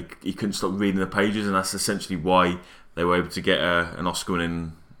story that he couldn't stop reading the pages, and that's essentially why they were able to get an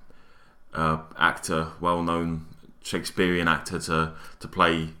Oscar-winning actor, well-known Shakespearean actor, to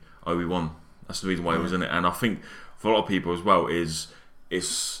play Obi-Wan. That's the reason why he was in it. And I think for a lot of people as well,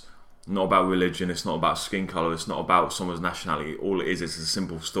 it's not about religion, it's not about skin colour, it's not about someone's nationality. All it is a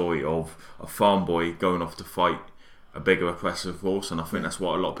simple story of a farm boy going off to fight a bigger oppressive force, and I think that's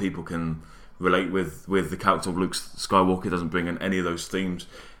what a lot of people can relate with the character of Luke Skywalker. Doesn't bring in any of those themes,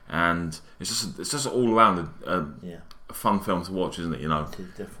 and it's just all around a fun film to watch, isn't it? You know, it is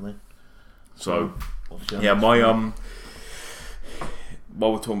definitely. So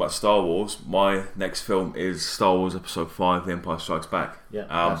while we're talking about Star Wars, my next film is Star Wars Episode 5: The Empire Strikes Back. Yeah,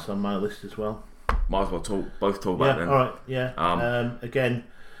 that's on my list as well. Might as well talk about it then. All right. Yeah. Again,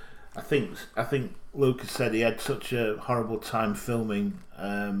 I think Lucas said he had such a horrible time filming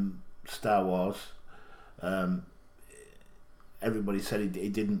Star Wars. Everybody said he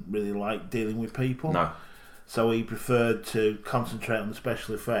didn't really like dealing with people. No. So he preferred to concentrate on the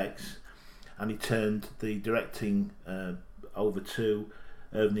special effects, and he turned the directing over to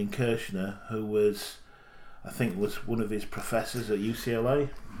Irving Kershner, who was one of his professors at UCLA.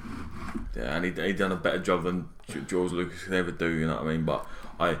 Yeah, and he done a better job than George Lucas could ever do. You know what I mean? But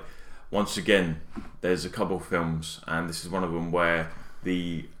once again, there's a couple of films, and this is one of them where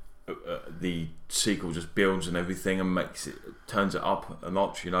the sequel just builds and everything and turns it up a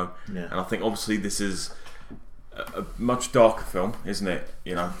notch, you know. Yeah. And I think obviously this is a much darker film, isn't it?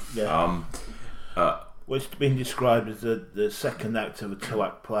 You know. Yeah. Well, it's been described as the second act of a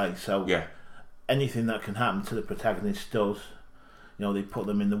 2-act play. So anything that can happen to the protagonist does. You know, they put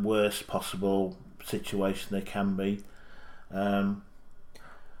them in the worst possible situation they can be.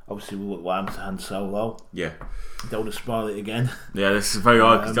 Obviously, what happens to Han Solo. Yeah. Don't want to spoil it again. Yeah, this is very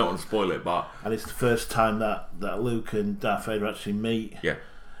hard because you don't want to spoil it, but... And it's the first time that Luke and Darth Vader actually meet. Yeah.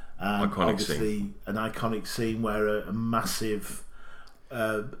 Obviously, an iconic scene where a massive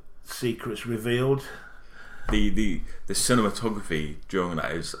secret's revealed. The cinematography during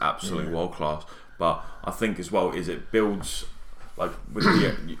that is absolutely world class. But I think as well is it builds, like with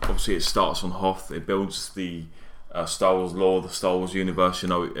the obviously it starts on Hoth. It builds the Star Wars lore, the Star Wars universe. You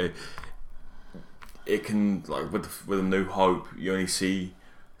know, it can, like with A New Hope, you only see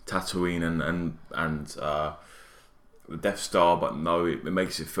Tatooine and the Death Star, but no, it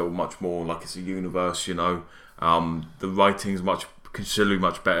makes it feel much more like it's a universe. You know, the writing's considerably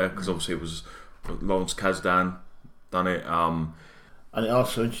much better because obviously it was Lawrence Kasdan done it. And it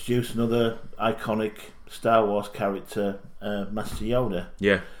also introduced another iconic Star Wars character, Master Yoda.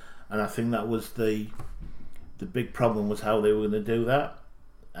 Yeah. And I think that was the big problem was how they were going to do that.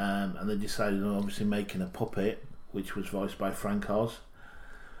 And they decided on obviously making a puppet, which was voiced by Frank Oz.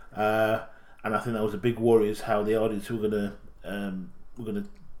 And I think that was a big worry is how the audience were going to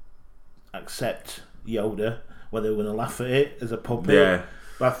accept Yoda, whether they were going to laugh at it as a puppet. Yeah.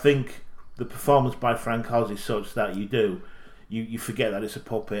 But I think the performance by Frank Oz is such that you forget that it's a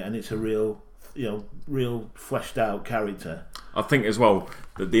puppet and it's a real fleshed out character. I think as well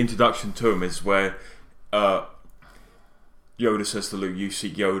that the introduction to him is where Yoda says to Luke, "You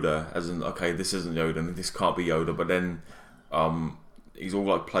seek Yoda," as in, okay, this isn't Yoda and this can't be Yoda. But then he's all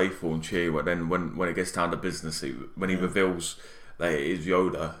like playful and cheery. But then when it gets down to business, when he reveals that it is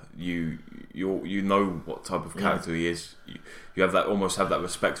Yoda, you know what type of character he is. You have that almost have that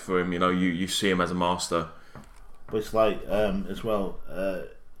respect for him. You know, you see him as a master. But it's like as well.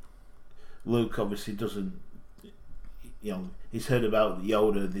 Luke obviously doesn't. You know, he's heard about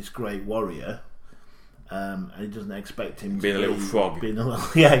Yoda, this great warrior, and he doesn't expect him being to a little frog.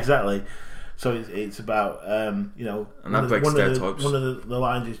 Yeah, exactly. So it's about you know, and that breaks stereotypes. One of the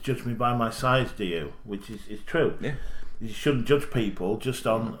lines is "Judge me by my size, do you?" Which is true. Yeah. You shouldn't judge people just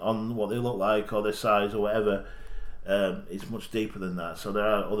on what they look like or their size or whatever. It's much deeper than that. So there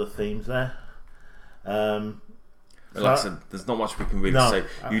are other themes there. Like I said, there's not much we can really say.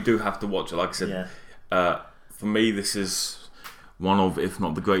 You do have to watch it. Like I said, for me, this is one of, if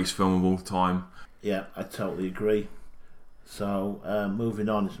not the greatest film of all time. Yeah, I totally agree. So moving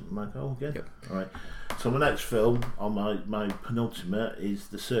on, is my go again? Yep. All right. So my next film on my penultimate is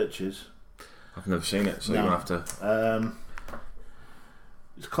The Searchers. I've never seen it, so you're gonna have to.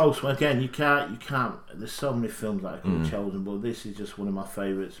 It's close. Again, you can't. There's so many films that I could have chosen, but this is just one of my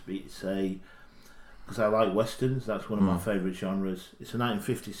favourites. Because I like westerns. That's one of my favourite genres. It's a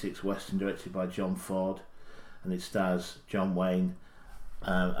 1956 western directed by John Ford, and it stars John Wayne.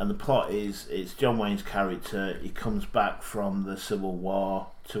 And the plot is it's John Wayne's character. He comes back from the Civil War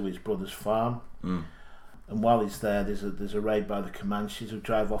to his brother's farm, and while he's there, there's a raid by the Comanches who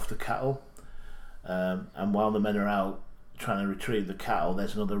drive off the cattle. And while the men are out trying to retrieve the cattle,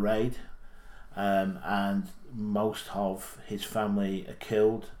 there's another raid, and most of his family are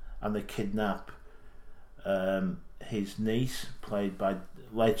killed, and they kidnap his niece,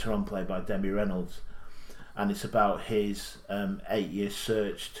 later on played by Debbie Reynolds, and it's about his 8-year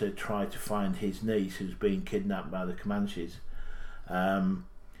search to try to find his niece who's been kidnapped by the Comanches.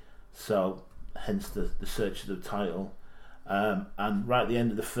 So hence the search of the title. And right at the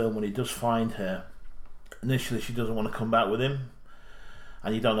end of the film, when he does find her, initially she doesn't want to come back with him,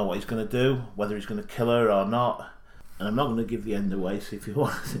 and you don't know what he's going to do, whether he's going to kill her or not. And I'm not going to give the end away, so if you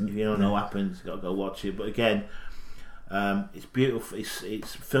don't know what happens, you've got to go watch it. But again, it's beautiful.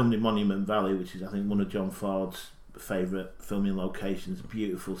 It's filmed in Monument Valley, which is, I think, one of John Ford's favourite filming locations.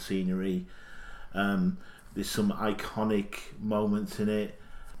 Beautiful scenery. There's some iconic moments in it.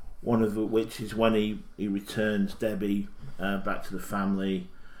 One of which is when he returns Debbie back to the family.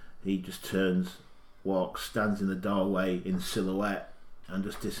 He just walks, stands in the doorway in silhouette, and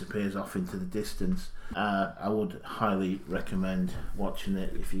just disappears off into the distance. I would highly recommend watching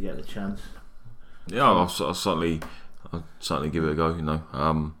it if you get the chance. Yeah, I'll certainly give it a go. You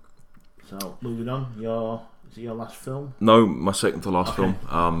know. So moving on, is it your last film? No, my second to last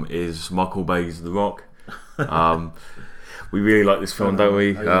film is Michael Bay's The Rock. We really like this film, don't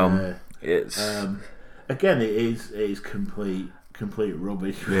we? It's again, it is complete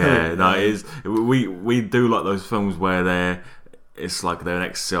rubbish. Yeah, no, it is. We do like those films where it's like they're an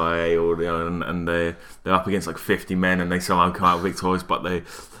ex-CIA or and they're up against like 50 men and they somehow come out victorious. But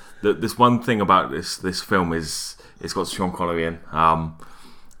this one thing about this film is it's got Sean Connery in.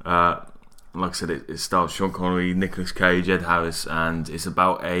 Like I said, it stars Sean Connery, Nicolas Cage, Ed Harris, and it's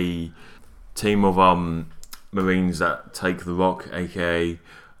about a team of Marines that take the Rock, aka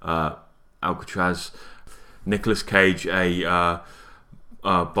Alcatraz. Nicolas Cage, a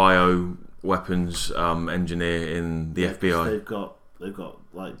bio weapons engineer in the FBI. They've got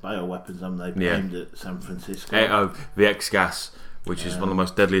like bioweapons, haven't they? Aimed at San Francisco. The X gas, which is one of the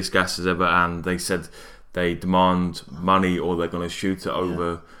most deadliest gases ever, and they said they demand money or they're going to shoot it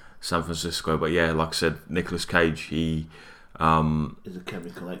over San Francisco. But yeah, like I said, Nicolas Cage, he is a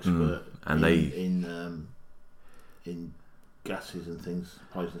chemical expert, and in gases and things,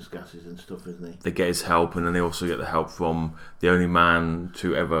 poisonous gases and stuff, isn't he? They get his help, and then they also get the help from the only man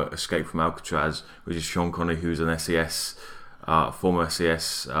to ever escape from Alcatraz, which is Sean Connery, who's an SES, former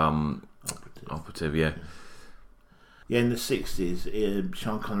SES operative. Yeah, in the 60s,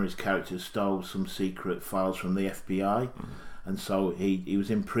 Sean Connery's character stole some secret files from the FBI, and so he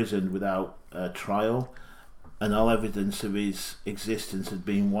was imprisoned without trial, and all evidence of his existence had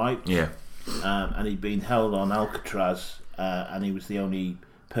been wiped. Yeah. And he'd been held on Alcatraz, and he was the only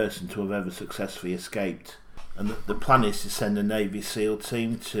person to have ever successfully escaped. And the plan is to send a Navy SEAL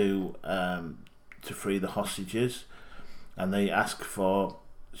team to free the hostages, and they ask for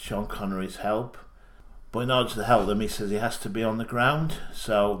Sean Connery's help. But in order to help them, he says he has to be on the ground.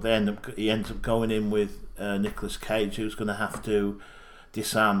 So he ends up going in with Nicolas Cage, who's going to have to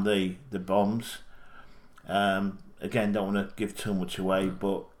disarm the bombs. Again, don't want to give too much away,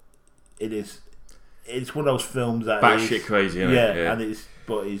 but it's one of those films that batshit crazy, isn't it? Yeah, and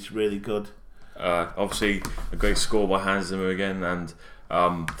it's really good. Obviously, a great score by Hans Zimmer again, and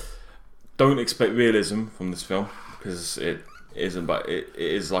don't expect realism from this film because it isn't, but it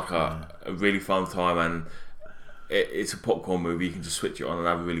is like a really fun time, and it's a popcorn movie. You can just switch it on and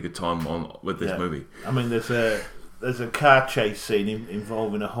have a really good time with this movie. I mean, there's a car chase scene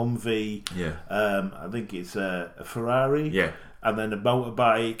involving a Humvee. Yeah. I think it's a Ferrari. Yeah. And then a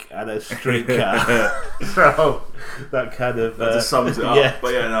motorbike and a streetcar. So that kind of that just sums it up. Yeah.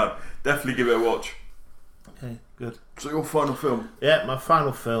 But yeah, no, definitely give it a watch. Okay, good. So your final film? Yeah, my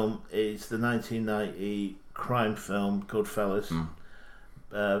final film is the 1990 crime film Goodfellas,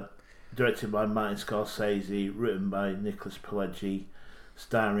 directed by Martin Scorsese, written by Nicholas Pileggi,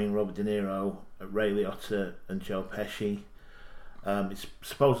 starring Robert De Niro, Ray Liotta, and Joe Pesci. It's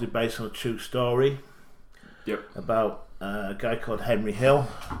supposedly based on a true story. Yep. About a guy called Henry Hill,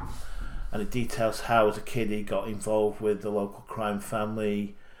 and it details how as a kid he got involved with the local crime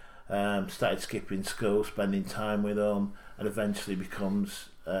family, started skipping school, spending time with them, and eventually becomes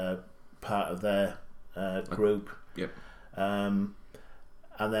part of their group. Yep. And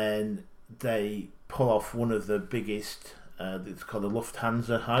then they pull off one of the biggest, it's called the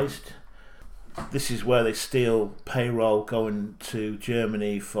Lufthansa heist. This is where they steal payroll going to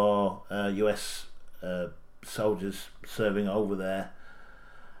Germany for US soldiers serving over there,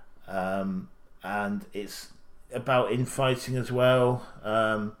 and it's about infighting as well.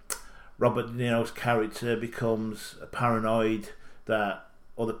 Robert De Niro's character becomes paranoid that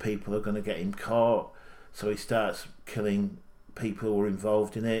other people are going to get him caught, so he starts killing people who are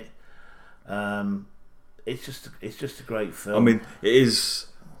involved in it. It's just a great film. I mean, it is.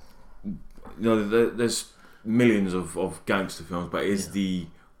 There's millions of gangster films, but it's the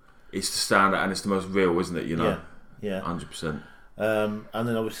standard and it's the most real, isn't it? Yeah, 100%. And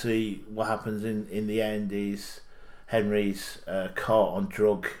then obviously what happens in the end is Henry's caught on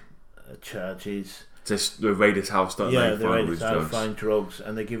drug charges. They raid his house, don't they? Yeah, they raid his house, find drugs,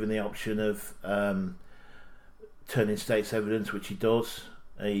 and they're given the option of turning state's evidence, which he does.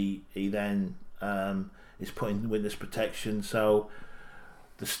 He then is put in witness protection. So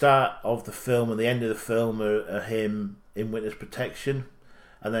the start of the film and the end of the film are him in witness protection,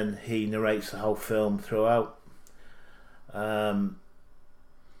 and then he narrates the whole film throughout.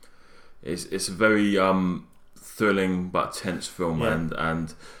 It's a very thrilling but tense film,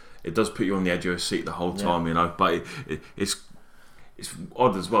 and it does put you on the edge of your seat the whole time, But it's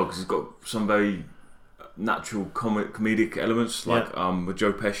odd as well because it's got some very natural comedic elements, like with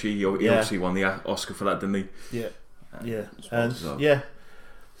Joe Pesci. He obviously won the Oscar for that, didn't he?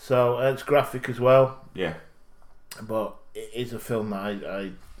 So it's graphic as well. Yeah, but it is a film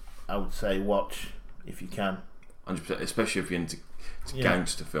that I would say watch if you can. 100%, especially if you're into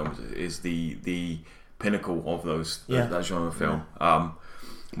gangster films. It is the pinnacle of that genre of film.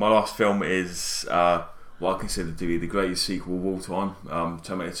 My last film is what I consider to be the greatest sequel of all time,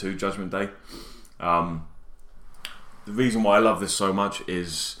 Terminator 2: Judgment Day. The reason why I love this so much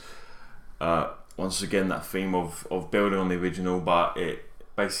is once again that theme of building on the original, but it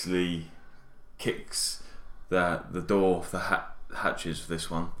basically kicks the door off the hatches for this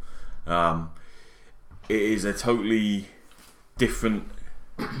one. It is a totally different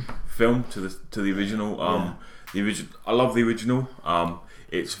film to the original. The original, I love the original.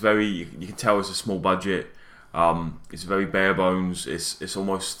 It's very, you can tell it's a small budget. It's very bare bones. It's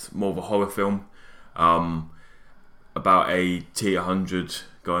almost more of a horror film about a T-800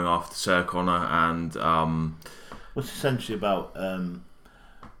 going after Sarah Connor, and it's essentially about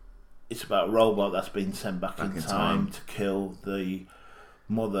it's about a robot that's been sent back in time to kill the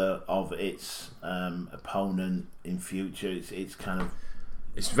mother of its opponent in future. It's kind of,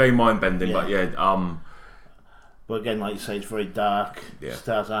 it's very mind bending, but but again, like you say, it's very dark. Yeah.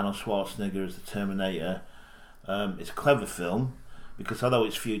 Stars Arnold Schwarzenegger as the Terminator. It's a clever film because although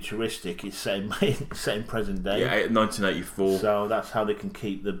it's futuristic, it's set in present day. Yeah, 1984. So that's how they can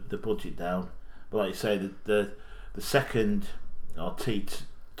keep the budget down. But like you say, the second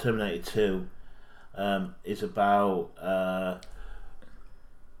Terminator 2 is about a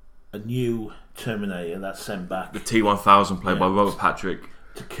new Terminator that's sent back. The T-1000 played by Robert Patrick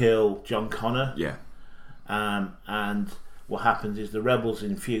to kill John Connor. Yeah. And what happens is the rebels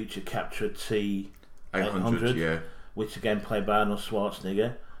in future capture a T-800, which again played by Arnold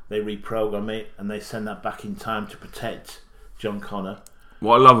Schwarzenegger. They reprogram it and they send that back in time to protect John Connor.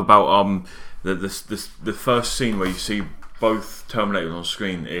 What I love about the first scene where you see both Terminators on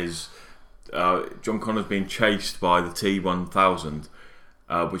screen is John Connor's being chased by the T-1000,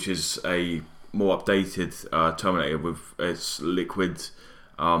 which is a more updated Terminator with its liquid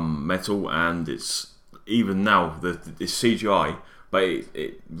metal, and it's even now it's CGI, but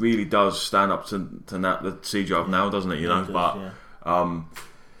it really does stand up to the CGI of now, doesn't it? You know,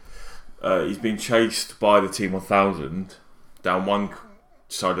 he's being chased by the T-1000 down one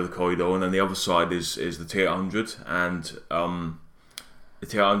side of the corridor, and then the other side is the T-800, and the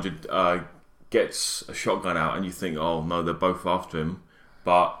T-800 gets a shotgun out, and you think, oh no, they're both after him,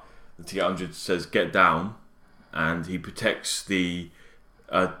 but the T-800 says get down, and he protects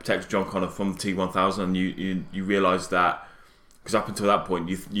John Connor from the T-1000, and you realise that, because up until that point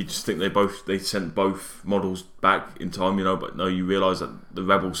you just think they sent both models back in time, you know, but no, you realise that the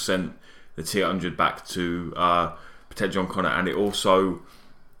rebels sent the T-800 back to protect John Connor, and it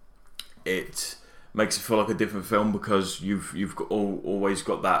makes it feel like a different film because you've always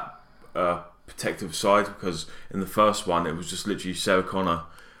got that protective side, because in the first one it was just literally Sarah Connor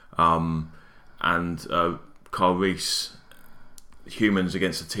and Carl Reese, humans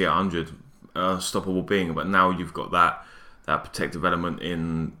against a T-800, unstoppable being, but now you've got that protective element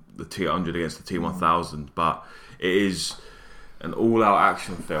in the T-800 against the T-1000. But it is an all-out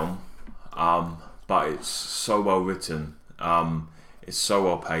action film, but it's so well written, it's so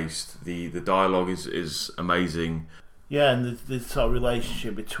well paced, the dialogue is amazing. Yeah, and the sort of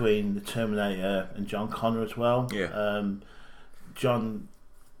relationship between the Terminator and John Connor as well. Yeah. John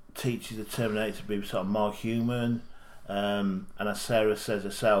teaches the Terminator to be sort of more human, and as Sarah says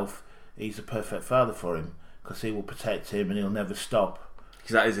herself, he's a perfect father for him because he will protect him and he'll never stop.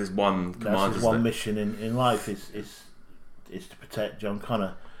 Because that is his one command. That's his one mission in life is to protect John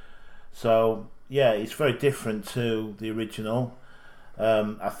Connor. So yeah, it's very different to the original.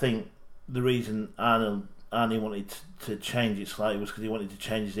 I think the reason Arnie wanted to change it slightly was because he wanted to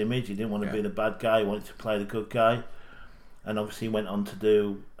change his image. He didn't want to be the bad guy. He wanted to play the good guy. And obviously he went on to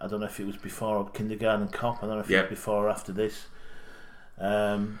do, I don't know if it was before or Kindergarten Cop, I don't know if it was before or after this,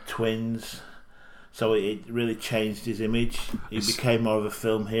 Twins. So it really changed his image. He became more of a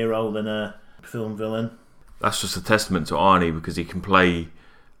film hero than a film villain. That's just a testament to Arnie, because he can play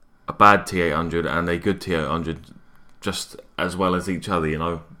a bad T-800 and a good T-800 just as well as each other, you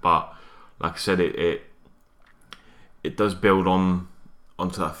know. But like I said, it does build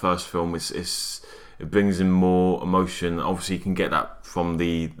onto that first film. It brings in more emotion. Obviously, you can get that from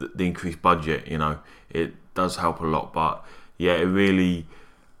the increased budget. You know, it does help a lot. But yeah, it really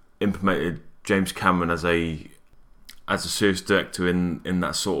implemented James Cameron as a serious director in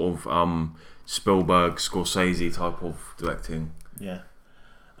that sort of Spielberg, Scorsese type of directing. Yeah,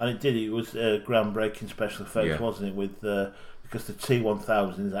 and it did. It was groundbreaking special effects, wasn't it? With because the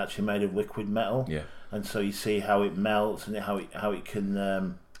T-1000 is actually made of liquid metal. Yeah, and so you see how it melts and how it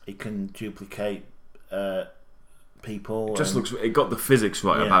can duplicate people. It got the physics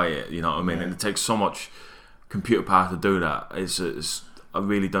right about it, you know what I mean? And it takes so much computer power to do that. I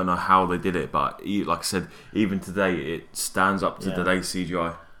really don't know how they did it, but like I said, even today it stands up to today's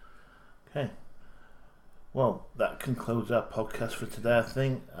CGI. Okay, well, that concludes our podcast for today, I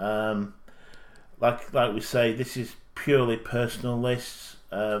think. Like we say, this is purely personal lists.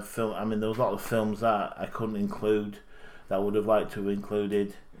 Film. I mean, there was a lot of films that I couldn't include that I would have liked to have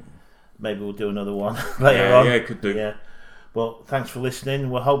included. Maybe we'll do another one later on. Yeah, could do. Yeah, Well, thanks for listening.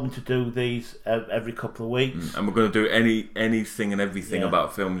 We're hoping to do these every couple of weeks. And we're going to do anything and everything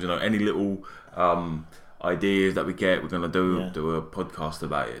about films, any little ideas that we get, we're going to do a podcast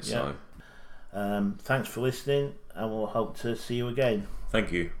about it. So, thanks for listening, and we'll hope to see you again.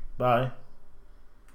 Thank you. Bye.